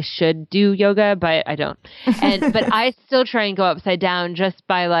that's why I should do yoga, but I don't. But I still try and go upside down just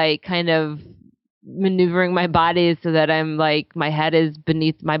by like kind of maneuvering my body so that I'm like my head is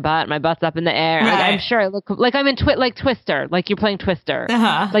beneath my butt, my butt's up in the air. Right. Like, I'm sure I look like I'm in like Twister, like you're playing Twister,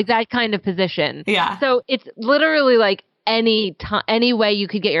 like that kind of position. Yeah. So it's literally like any way you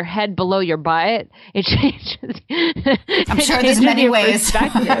could get your head below your butt, it changes. I'm sure there's many ways.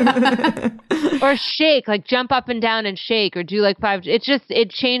 Or shake, like jump up and down and shake, or do like 5. It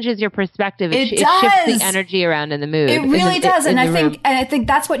changes your perspective. It shifts the energy around in the mood. It really does. And I think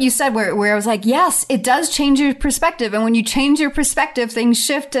that's what you said where I was like, yes, it does change your perspective. And when you change your perspective, things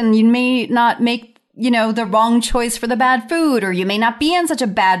shift, and you may not make, the wrong choice for the bad food, or you may not be in such a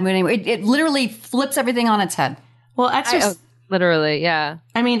bad mood anymore. It literally flips everything on its head. Well, exercise. Literally, yeah.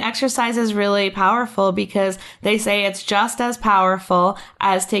 I mean, exercise is really powerful because they say it's just as powerful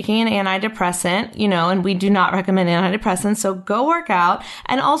as taking an antidepressant, and we do not recommend antidepressants. So go work out.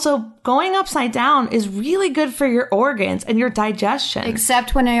 And also, going upside down is really good for your organs and your digestion.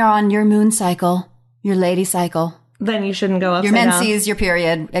 Except when you're on your moon cycle, your lady cycle. Then you shouldn't go upside down. Your menses, your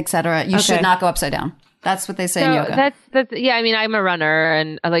period, etc. You should not go upside down. That's what they say in yoga. That's yeah. I mean, I'm a runner,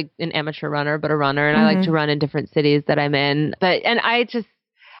 and I like an amateur runner, but a runner, and I like to run in different cities that I'm in. And I just,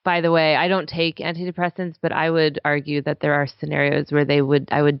 by the way, I don't take antidepressants, but I would argue that there are scenarios where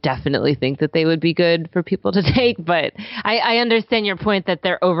I would definitely think that they would be good for people to take. But I understand your point that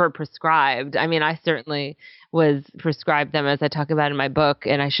they're overprescribed. I mean, I certainly was prescribed them, as I talk about in my book,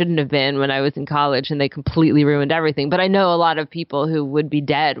 and I shouldn't have been when I was in college, and they completely ruined everything. But I know a lot of people who would be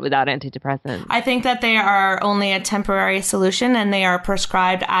dead without antidepressants. I think that they are only a temporary solution, and they are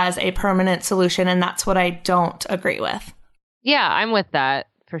prescribed as a permanent solution, and that's what I don't agree with. Yeah, I'm with that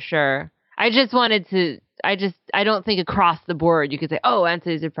for sure. I just wanted to, I don't think across the board you could say, oh,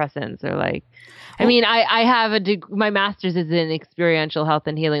 antidepressants, or like, I mean, I have my master's is in experiential health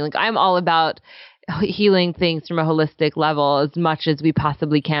and healing. Like, I'm all about healing things from a holistic level as much as we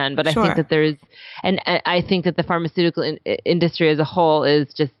possibly can. But I think that I think that the pharmaceutical industry as a whole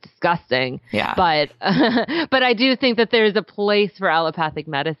is just disgusting. Yeah. But I do think that there's a place for allopathic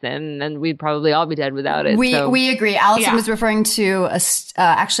medicine, and we'd probably all be dead without it. We agree. Allison was referring to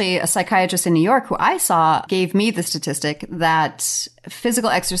actually a psychiatrist in New York who I saw gave me the statistic that physical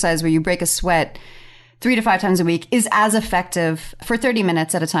exercise where you break a sweat 3 to 5 times a week is as effective for 30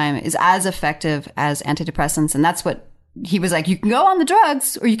 minutes at a time, is as effective as antidepressants. And that's what he was like, you can go on the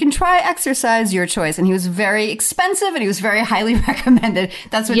drugs or you can try exercise, your choice. And he was very expensive and he was very highly recommended.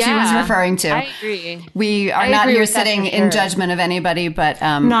 That's what she was referring to. I agree. We are not here sitting in judgment of anybody, but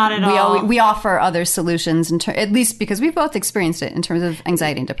not at all. We offer other solutions, at least because we've both experienced it in terms of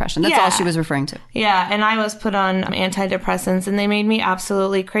anxiety and depression. That's all she was referring to. Yeah, and I was put on antidepressants and they made me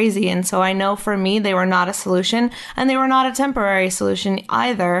absolutely crazy. And so I know for me, they were not a solution and they were not a temporary solution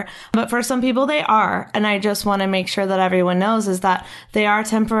either. But for some people, they are. And I just want to make sure that everyone knows is that they are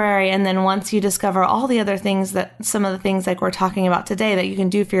temporary. And then once you discover all the other things some of the things like we're talking about today that you can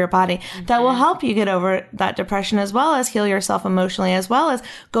do for your body that will help you get over that depression, as well as heal yourself emotionally, as well as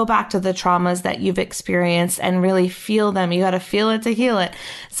go back to the traumas that you've experienced and really feel them. You got to feel it to heal it.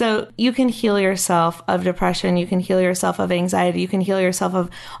 So you can heal yourself of depression. You can heal yourself of anxiety. You can heal yourself of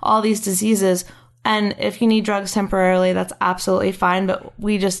all these diseases. And if you need drugs temporarily, that's absolutely fine. But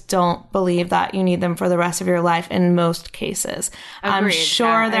we just don't believe that you need them for the rest of your life in most cases. Agreed. I'm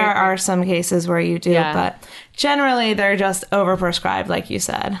sure there are some cases where you do, but generally they're just overprescribed, like you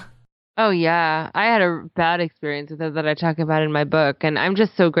said. Oh, yeah. I had a bad experience with it that I talk about in my book. And I'm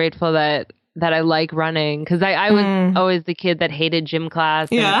just so grateful that I like running, because I was always the kid that hated gym class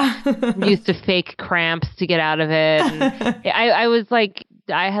and used to fake cramps to get out of it. And I was like,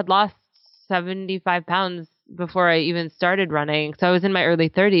 I had lost 75 pounds before I even started running. So I was in my early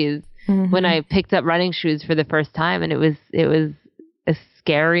 30s when I picked up running shoes for the first time. And it was a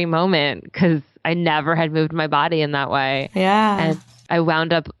scary moment because I never had moved my body in that way. Yeah. And I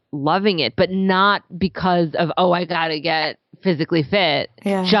wound up loving it, but not because of, I got to get physically fit.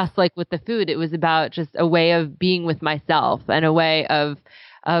 Yeah. Just like with the food, it was about just a way of being with myself and a way of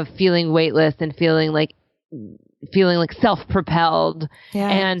feeling weightless and feeling like self-propelled. Yeah.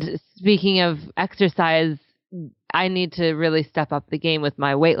 And speaking of exercise, I need to really step up the game with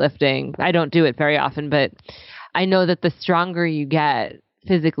my weightlifting. I don't do it very often, but I know that the stronger you get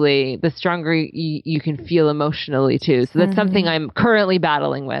physically, the stronger you can feel emotionally too. So that's something I'm currently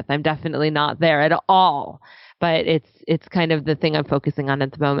battling with. I'm definitely not there at all, but it's kind of the thing I'm focusing on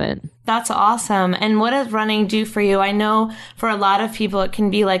at the moment. That's awesome. And what does running do for you? I know for a lot of people, it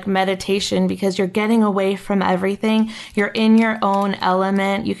can be like meditation because you're getting away from everything. You're in your own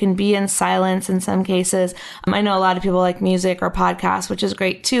element. You can be in silence in some cases. I know a lot of people like music or podcasts, which is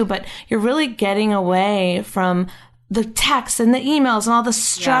great too, but you're really getting away from the texts and the emails and all the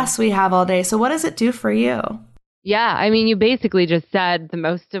stress we have all day. So what does it do for you? Yeah, I mean, you basically just said the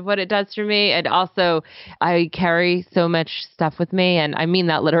most of what it does for me. And also, I carry so much stuff with me, and I mean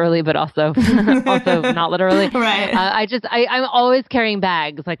that literally, but also also not literally. Right. I'm always carrying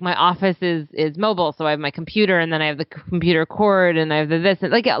bags. Like my office is mobile, so I have my computer, and then I have the computer cord, and I have the this,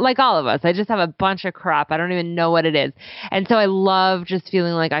 and like all of us. I just have a bunch of crap. I don't even know what it is, and so I love just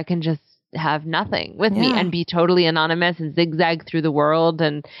feeling like I can just have nothing with me and be totally anonymous and zigzag through the world.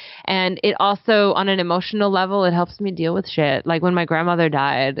 And it also, on an emotional level, it helps me deal with shit. Like when my grandmother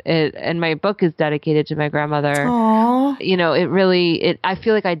died, and my book is dedicated to my grandmother. Aww. You know, I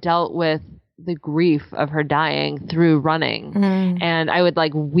feel like I dealt with the grief of her dying through running. And I would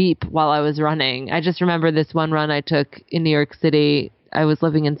like weep while I was running. I just remember this one run I took in New York City. I was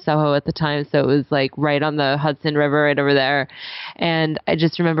living in Soho at the time, so it was like right on the Hudson River, right over there. And I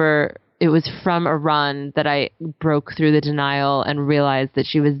just remember it was from a run that I broke through the denial and realized that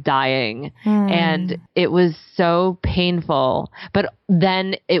she was dying. And it was so painful. But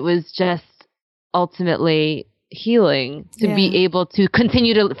then it was just ultimately healing to be able to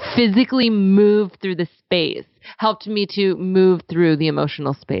continue to physically move through the space, helped me to move through the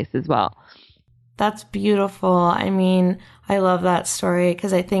emotional space as well. That's beautiful. I mean, I love that story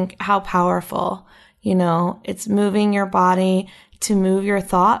because I think how powerful, you know, it's moving your body to move your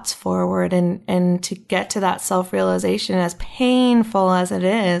thoughts forward and to get to that self-realization, as painful as it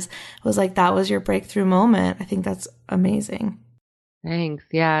is. It was like that was your breakthrough moment. I think that's amazing. Thanks.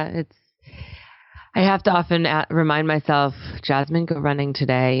 Yeah, I have to often remind myself, Jasmine, go running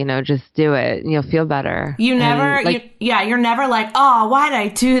today. You know, just do it and you'll feel better. You never, you're never like, oh, why did I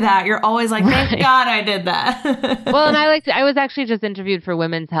do that? You're always like, thank God I did that. Well, and I was actually just interviewed for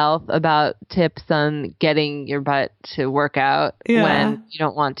Women's Health about tips on getting your butt to work out when you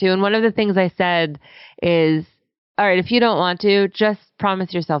don't want to. And one of the things I said is, all right, if you don't want to, just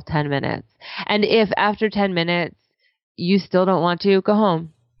promise yourself 10 minutes. And if after 10 minutes you still don't want to, go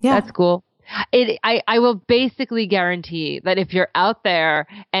home. Yeah. That's cool. I will basically guarantee that if you're out there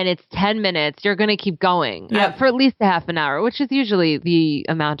and it's 10 minutes, you're going to keep going for at least a half an hour, which is usually the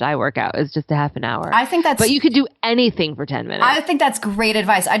amount I work out, is just a half an hour. I think but you could do anything for 10 minutes. I think that's great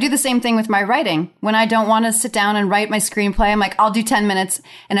advice. I do the same thing with my writing. When I don't want to sit down and write my screenplay, I'm like, I'll do 10 minutes.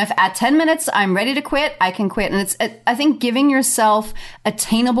 And if at 10 minutes I'm ready to quit, I can quit. And I think giving yourself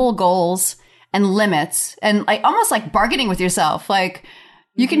attainable goals and limits and like almost like bargaining with yourself, like,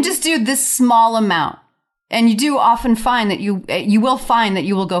 you can just do this small amount, and you do often find that you will find that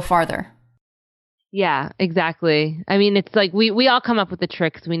you will go farther. Yeah, exactly. I mean, it's like we all come up with the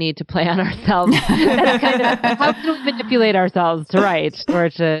tricks we need to play on ourselves. That's kind of how can we manipulate ourselves to write or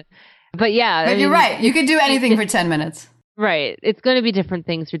to. But yeah, but you're right. You could do anything for 10 minutes. Right. It's going to be different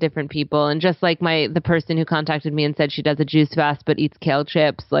things for different people. And just like the person who contacted me and said she does a juice fast but eats kale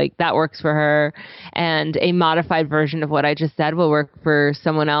chips, like that works for her. And a modified version of what I just said will work for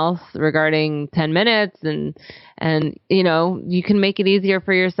someone else regarding 10 minutes. And you know, you can make it easier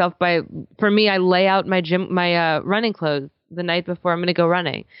for yourself for me, I lay out my running clothes the night before I'm going to go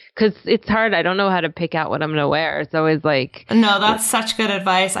running, because it's hard. I don't know how to pick out what I'm going to wear. It's always like. No, that's such good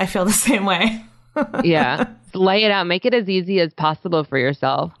advice. I feel the same way. Yeah. Lay it out. Make it as easy as possible for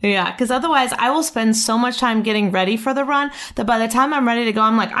yourself. Yeah, because otherwise I will spend so much time getting ready for the run that by the time I'm ready to go,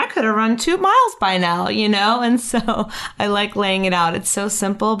 I'm like, I could have run 2 miles by now, you know? And so I like laying it out. It's so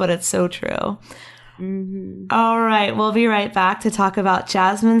simple, but it's so true. Mm-hmm. All right. We'll be right back to talk about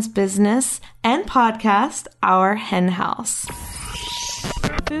Jasmine's business and podcast, Our Hen House.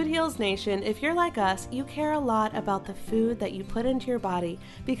 Food Heals Nation, if you're like us, you care a lot about the food that you put into your body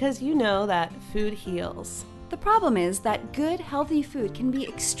because you know that food heals. The problem is that good, healthy food can be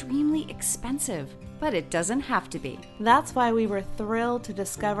extremely expensive, but it doesn't have to be. That's why we were thrilled to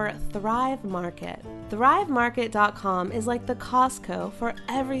discover Thrive Market. ThriveMarket.com is like the Costco for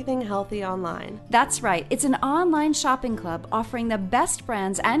everything healthy online. That's right. It's an online shopping club offering the best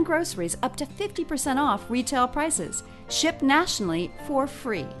brands and groceries up to 50% off retail prices. Shipped nationally for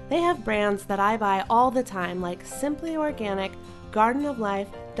free. They have brands that I buy all the time like Simply Organic, Garden of Life,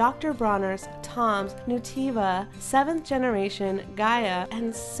 Dr. Bronner's, Tom's, Nutiva, 7th Generation, Gaia,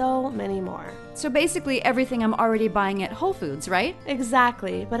 and so many more. So basically everything I'm already buying at Whole Foods, right?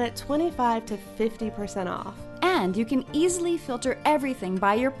 Exactly, but at 25 to 50% off. And you can easily filter everything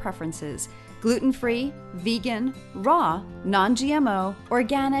by your preferences. Gluten-free, vegan, raw, non-GMO,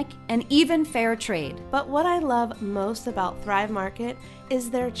 organic, and even fair trade. But what I love most about Thrive Market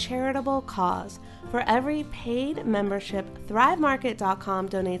is their charitable cause. For every paid membership, ThriveMarket.com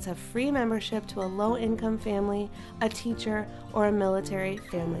donates a free membership to a low-income family, a teacher, or a military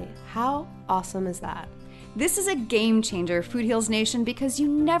family. How awesome is that? This is a game changer, Food Heals Nation, because you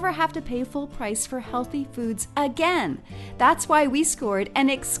never have to pay full price for healthy foods again. That's why we scored an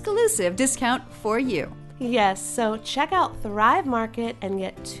exclusive discount for you. Yes, so check out Thrive Market and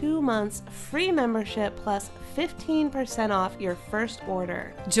get 2 months free membership plus 15% off your first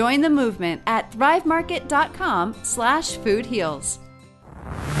order. Join the movement at thrivemarket.com/foodheals.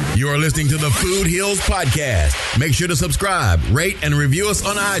 You are listening to the Food Heals Podcast. Make sure to subscribe, rate, and review us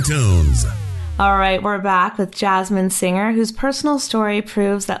on iTunes. All right, we're back with Jasmine Singer, whose personal story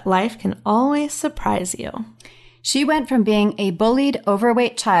proves that life can always surprise you. She went from being a bullied,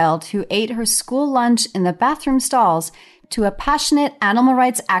 overweight child who ate her school lunch in the bathroom stalls to a passionate animal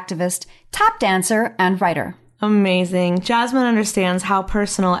rights activist, tap dancer, and writer. Amazing. Jasmine understands how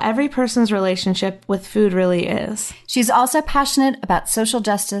personal every person's relationship with food really is. She's also passionate about social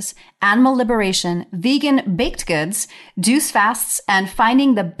justice, animal liberation, vegan baked goods, juice fasts, and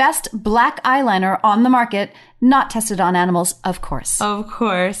finding the best black eyeliner on the market, not tested on animals, of course. Of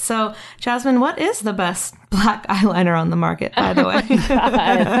course. So, Jasmine, what is the best black eyeliner on the market, by the way?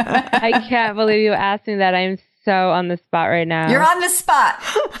 I can't believe you asked me that. I'm so on the spot right now. You're on the spot.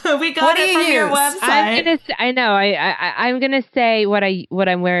 We got it from your website. I'm gonna say what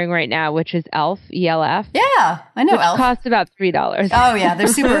I'm wearing right now, which is ELF, ELF. Yeah, I know ELF. Costs about $3. Oh yeah, they're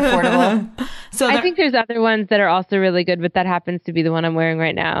super affordable. So I think there's other ones that are also really good, but that happens to be the one I'm wearing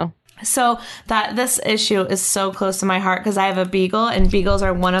right now. So that this issue is so close to my heart because I have a beagle, and beagles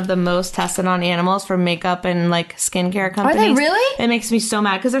are one of the most tested on animals for makeup and like skincare companies. Are they really? It makes me so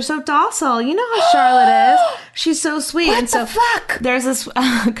mad because they're so docile. You know how Charlotte is. She's so sweet. What and so the fuck? There's this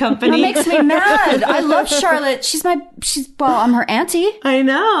company. That makes me mad. I love Charlotte. I'm her auntie. I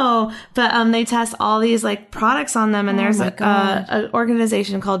know, but they test all these like products on them, and there's an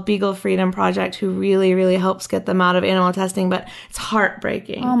organization called Beagle Freedom Project who really, really helps get them out of animal testing. But it's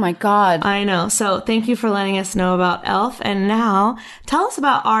heartbreaking. Oh my God. I know. So thank you for letting us know about ELF. And now tell us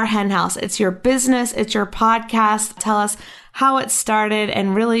about Our Hen House. It's your business. It's your podcast. Tell us how it started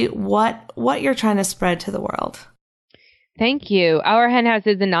and really what you're trying to spread to the world. Thank you. Our Hen House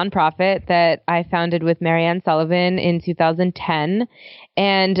is a nonprofit that I founded with Marianne Sullivan in 2010.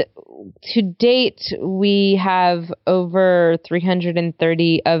 And to date, we have over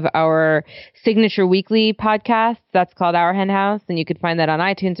 330 of our signature weekly podcasts. That's called Our Hen House. And you could find that on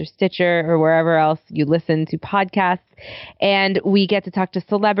iTunes or Stitcher or wherever else you listen to podcasts. And we get to talk to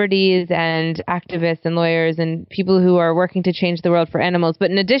celebrities and activists and lawyers and people who are working to change the world for animals. But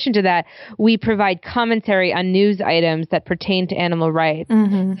in addition to that, we provide commentary on news items that pertain to animal rights.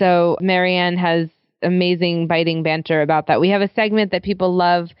 Mm-hmm. So Marianne has amazing biting banter about that. We have a segment that people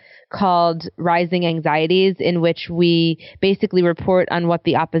love called Rising Anxieties, in which we basically report on what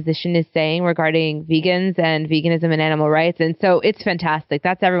the opposition is saying regarding vegans and veganism and animal rights. And so it's fantastic.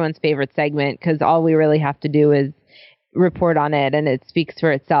 That's everyone's favorite segment because all we really have to do is report on it and it speaks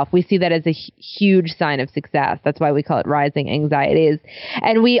for itself. We see that as a huge sign of success. That's why we call it Rising Anxieties.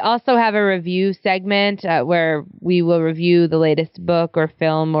 And we also have a review segment where we will review the latest book or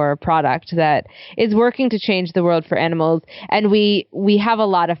film or product that is working to change the world for animals. And we have a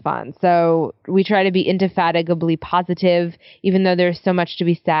lot of fun. So we try to be indefatigably positive, even though there's so much to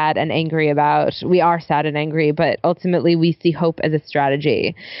be sad and angry about. We are sad and angry, but ultimately we see hope as a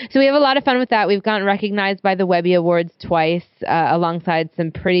strategy. So we have a lot of fun with that. We've gotten recognized by the Webby Awards twice alongside some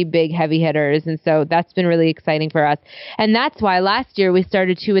pretty big heavy hitters. And so that's been really exciting for us. And that's why last year we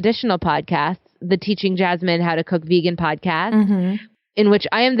started 2 additional podcasts, the Teaching Jasmine How to Cook Vegan podcast, in which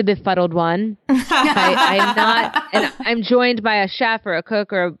I am the befuddled one. I am not, and I'm joined by a chef or a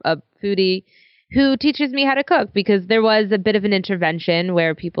cook or a foodie who teaches me how to cook, because there was a bit of an intervention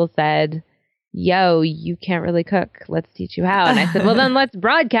where people said, yo, you can't really cook. Let's teach you how. And I said, well, then let's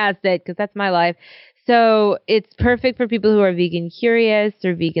broadcast it because that's my life. So it's perfect for people who are vegan curious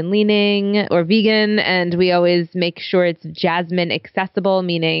or vegan leaning or vegan. And we always make sure it's Jasmine accessible,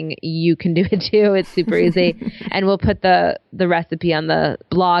 meaning you can do it too. It's super easy. And we'll put the recipe on the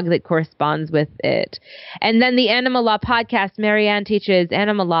blog that corresponds with it. And then the Animal Law podcast, Marianne teaches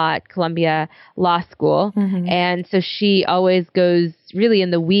animal law at Columbia Law School. And so she always goes really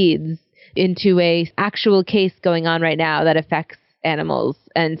in the weeds into a actual case going on right now that affects animals.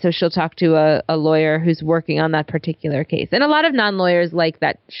 And so she'll talk to a lawyer who's working on that particular case. And a lot of non-lawyers like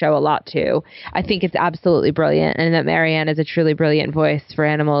that show a lot too. I think it's absolutely brilliant, and that Marianne is a truly brilliant voice for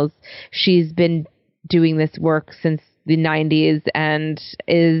animals. She's been doing this work since the 90s and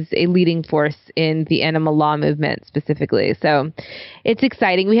is a leading force in the animal law movement specifically. So it's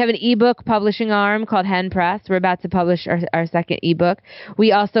exciting. We have an ebook publishing arm called Hen Press. We're about to publish our second ebook.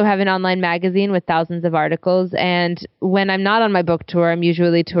 We also have an online magazine with thousands of articles. And when I'm not on my book tour, I'm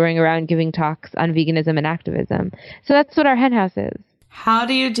usually touring around giving talks on veganism and activism. So that's what our hen house is. How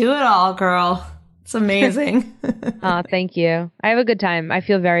do you do it all, girl? It's amazing. Oh, thank you. I have a good time. I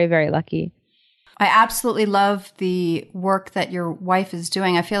feel very, very lucky. I absolutely love the work that your wife is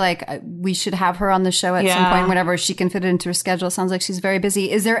doing. I feel like we should have her on the show at some point, whenever she can fit it into her schedule. Sounds like she's very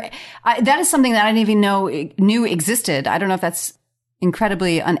busy. Is there, that is something that I didn't even knew existed. I don't know if that's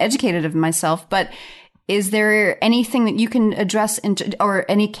incredibly uneducated of myself, but is there anything that you can address or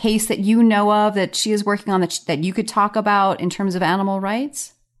any case that you know of that she is working on that you could talk about in terms of animal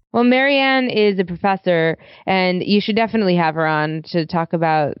rights? Well, Marianne is a professor, and you should definitely have her on to talk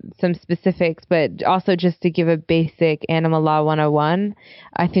about some specifics, but also just to give a basic Animal Law 101.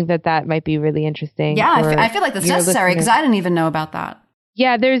 I think that might be really interesting. Yeah, I feel like that's necessary because I didn't even know about that.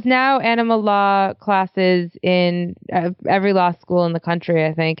 Yeah, there's now animal law classes in every law school in the country,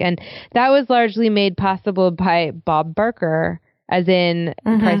 I think. And that was largely made possible by Bob Barker, as in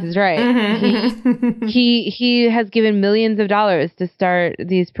Price is Right. Mm-hmm. He has given millions of dollars to start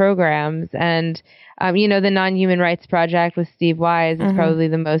these programs. And, the Non-Human Rights Project with Steve Wise is probably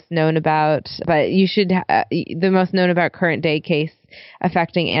the most known about, but you should, the most known about current day case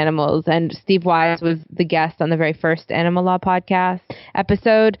affecting animals. And Steve Wise was the guest on the very first Animal Law podcast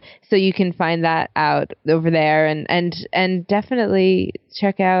episode. So you can find that out over there and definitely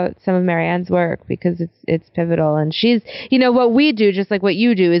check out some of Marianne's work because it's pivotal. And she's, what we do, just like what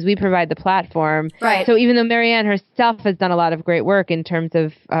you do, is we provide the platform. Right. So even though Marianne herself has done a lot of great work in terms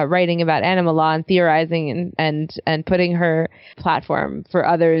of writing about animal law and theorizing and putting her platform for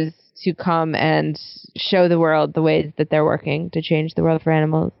others to come and show the world the ways that they're working to change the world for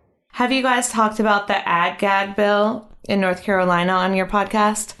animals. Have you guys talked about the ag-gag bill in North Carolina on your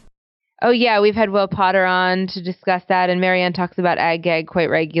podcast? Oh, yeah. We've had Will Potter on to discuss that, and Marianne talks about ag-gag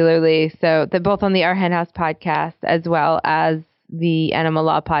quite regularly. So they're both on the Our Hen House podcast as well as the Animal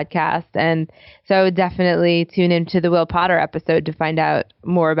Law podcast. And so definitely tune into the Will Potter episode to find out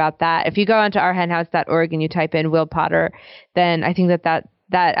more about that. If you go onto ourhenhouse.org and you type in Will Potter, then I think that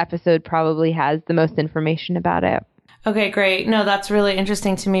episode probably has the most information about it. Okay, great. No, that's really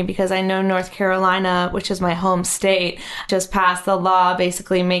interesting to me because I know North Carolina, which is my home state, just passed the law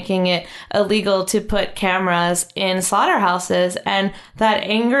basically making it illegal to put cameras in slaughterhouses. And that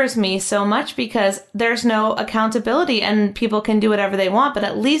angers me so much because there's no accountability and people can do whatever they want. But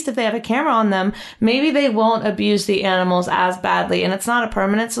at least if they have a camera on them, maybe they won't abuse the animals as badly. And it's not a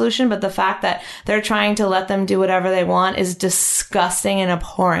permanent solution, but the fact that they're trying to let them do whatever they want is disgusting and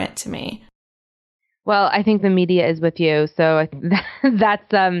abhorrent to me. Well, I think the media is with you, so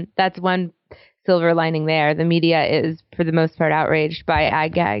that's one silver lining there. The media is, for the most part, outraged by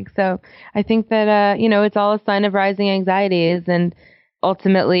ag-gag. So I think that it's all a sign of rising anxieties, and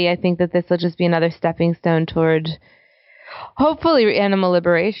ultimately, I think that this will just be another stepping stone toward, hopefully, animal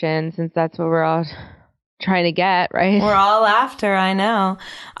liberation, since that's what we're all trying to get, right? We're all after, I know.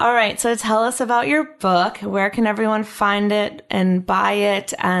 All right, so tell us about your book. Where can everyone find it and buy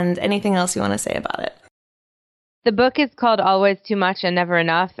it, and anything else you want to say about it? The book is called Always Too Much and Never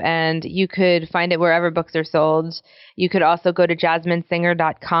Enough, and you could find it wherever books are sold. You could also go to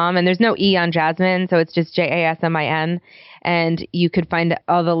jasminesinger.com, and there's no E on Jasmine, so it's just Jasmin, and you could find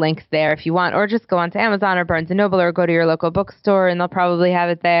all the links there if you want, or just go on to Amazon or Barnes & Noble or go to your local bookstore, and they'll probably have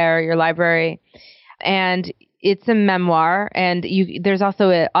it there, or your library. And it's a memoir, and there's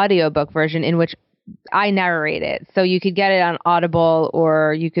also an audiobook version in which I narrate it. So you could get it on Audible,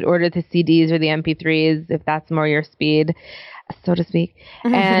 or you could order the CDs or the MP3s if that's more your speed, so to speak.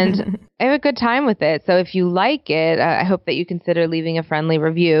 And I have a good time with it. So if you like it, I hope that you consider leaving a friendly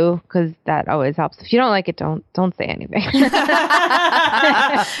review, because that always helps. If you don't like it, don't say anything.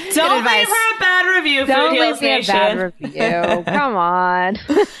 Don't leave her a bad review. Don't leave me a bad review. Come on.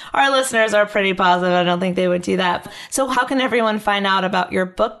 Our listeners are pretty positive. I don't think they would do that. So how can everyone find out about your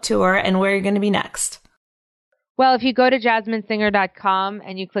book tour and where you're going to be next? Well, if you go to jasminesinger.com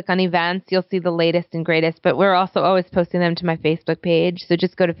and you click on events, you'll see the latest and greatest, but we're also always posting them to my Facebook page. So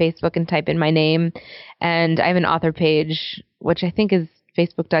just go to Facebook and type in my name. And I have an author page, which I think is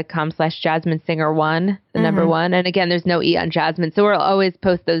facebook.com/JasminSinger1, the number one. And again, there's no E on Jasmine. So we'll always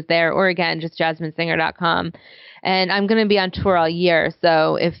post those there, or again, just jasminesinger.com. And I'm going to be on tour all year.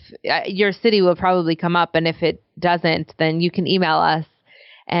 So if your city will probably come up, and if it doesn't, then you can email us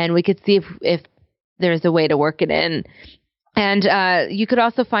and we could see if there's a way to work it in. And you could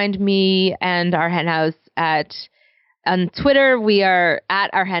also find me and our hen house at On Twitter, we are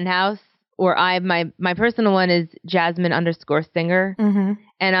at Our Hen House, or my personal one is Jasmine_Singer. Mm-hmm.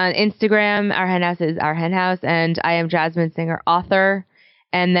 And on Instagram, Our Hen House is Our Hen House, and I am Jasmine Singer, author.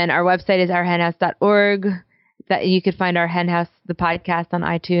 And then our website is ourhenhouse.org. That you could find Our Hen House, the podcast, on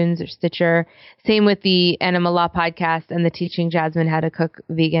iTunes or Stitcher. Same with the Animal Law podcast and the Teaching Jasmine How to Cook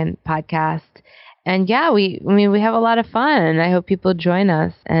Vegan podcast. And yeah, we have a lot of fun. I hope people join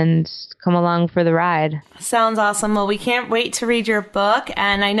us and come along for the ride. Sounds awesome. Well, we can't wait to read your book.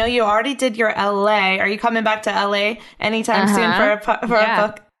 And I know you already did your LA. Are you coming back to LA anytime soon for a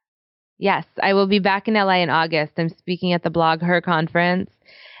book? Yes, I will be back in LA in August. I'm speaking at the Blog Her conference.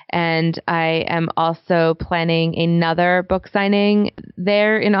 And I am also planning another book signing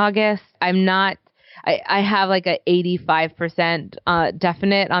there in August. I have like a 85%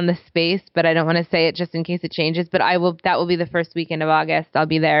 definite on the space, but I don't want to say it just in case it changes. But that will be the first weekend of August. I'll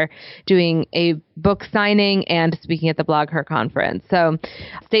be there doing a book signing and speaking at the Blog Her conference. So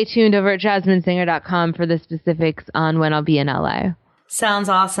stay tuned over at jasminesinger.com for the specifics on when I'll be in LA. Sounds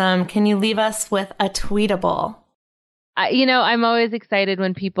awesome. Can you leave us with a tweetable? I'm always excited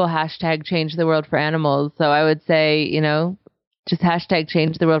when people hashtag change the world for animals. So I would say, just hashtag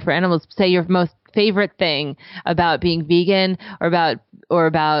change the world for animals. Say your most favorite thing about being vegan or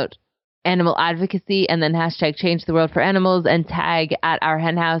about animal advocacy, and then hashtag change the world for animals and tag at Our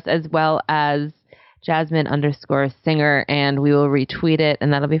Hen House as well as Jasmine_Singer, and we will retweet it,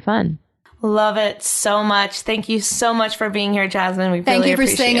 and that'll be fun. Love it so much. Thank you so much for being here, Jasmine. Thank you for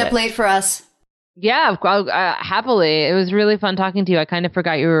staying up late for us. Yeah, happily. It was really fun talking to you. I kind of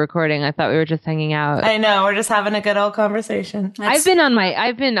forgot you were recording. I thought we were just hanging out. I know. We're just having a good old conversation. I've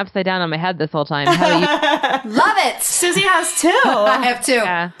been upside down on my head this whole time. How about you? Love it. Susie has too. I have too.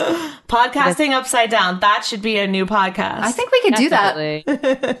 Yeah. Podcasting upside down. That should be a new podcast. I think we could do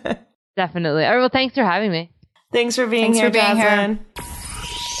that. Definitely. All right. Well, thanks for having me. Thanks for being here, Jasmine.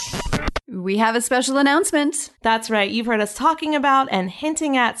 We have a special announcement. That's right. You've heard us talking about and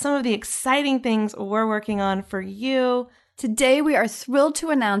hinting at some of the exciting things we're working on for you. Today, we are thrilled to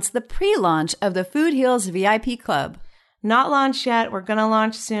announce the pre-launch of the Food Heals VIP Club. Not launched yet. We're going to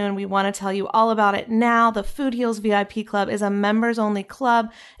launch soon. We want to tell you all about it now. The Food Heals VIP Club is a members-only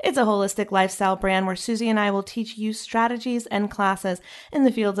club. It's a holistic lifestyle brand where Susie and I will teach you strategies and classes in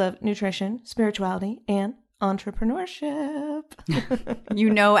the fields of nutrition, spirituality, and entrepreneurship.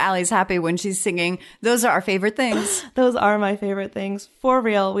 Allie's happy when she's singing. Those are our favorite things. Those are my favorite things. For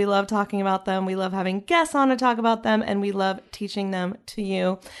real. We love talking about them. We love having guests on to talk about them. And we love teaching them to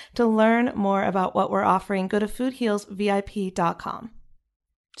you. To learn more about what we're offering, go to foodhealsvip.com.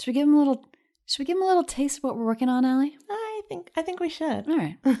 Should we give them a little taste of what we're working on, Allie? I think we should. All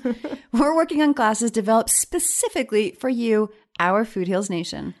right. We're working on classes developed specifically for you, our Food Heals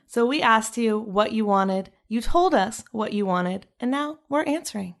Nation. So we asked you what you wanted. You told us what you wanted, and now we're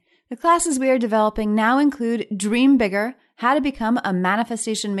answering. The classes we are developing now include Dream Bigger, How to Become a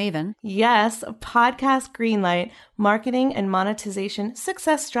Manifestation Maven. Yes, Podcast Greenlight, Marketing and Monetization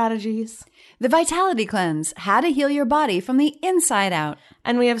Success Strategies. The Vitality Cleanse, How to Heal Your Body from the Inside Out.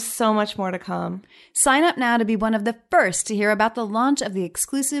 And we have so much more to come. Sign up now to be one of the first to hear about the launch of the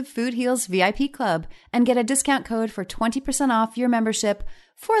exclusive Food Heals VIP Club and get a discount code for 20% off your membership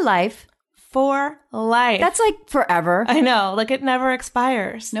for life. For life. That's like forever. I know. Like it never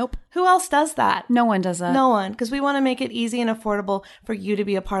expires. Nope. Who else does that? No one does that. No one. Because we want to make it easy and affordable for you to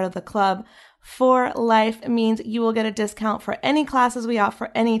be a part of the club. For life means you will get a discount for any classes we offer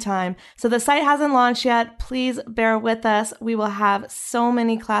anytime. So the site hasn't launched yet. Please bear with us. We will have so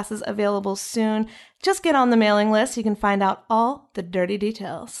many classes available soon. Just get on the mailing list. You can find out all the dirty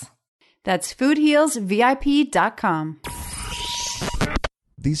details. That's foodhealsvip.com.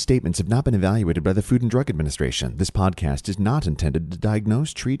 These statements have not been evaluated by the Food and Drug Administration. This podcast is not intended to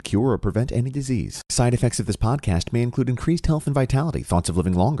diagnose, treat, cure, or prevent any disease. Side effects of this podcast may include increased health and vitality, thoughts of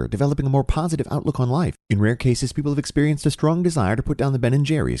living longer, developing a more positive outlook on life. In rare cases, people have experienced a strong desire to put down the Ben &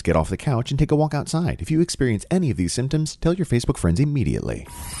 Jerry's, get off the couch, and take a walk outside. If you experience any of these symptoms, tell your Facebook friends immediately.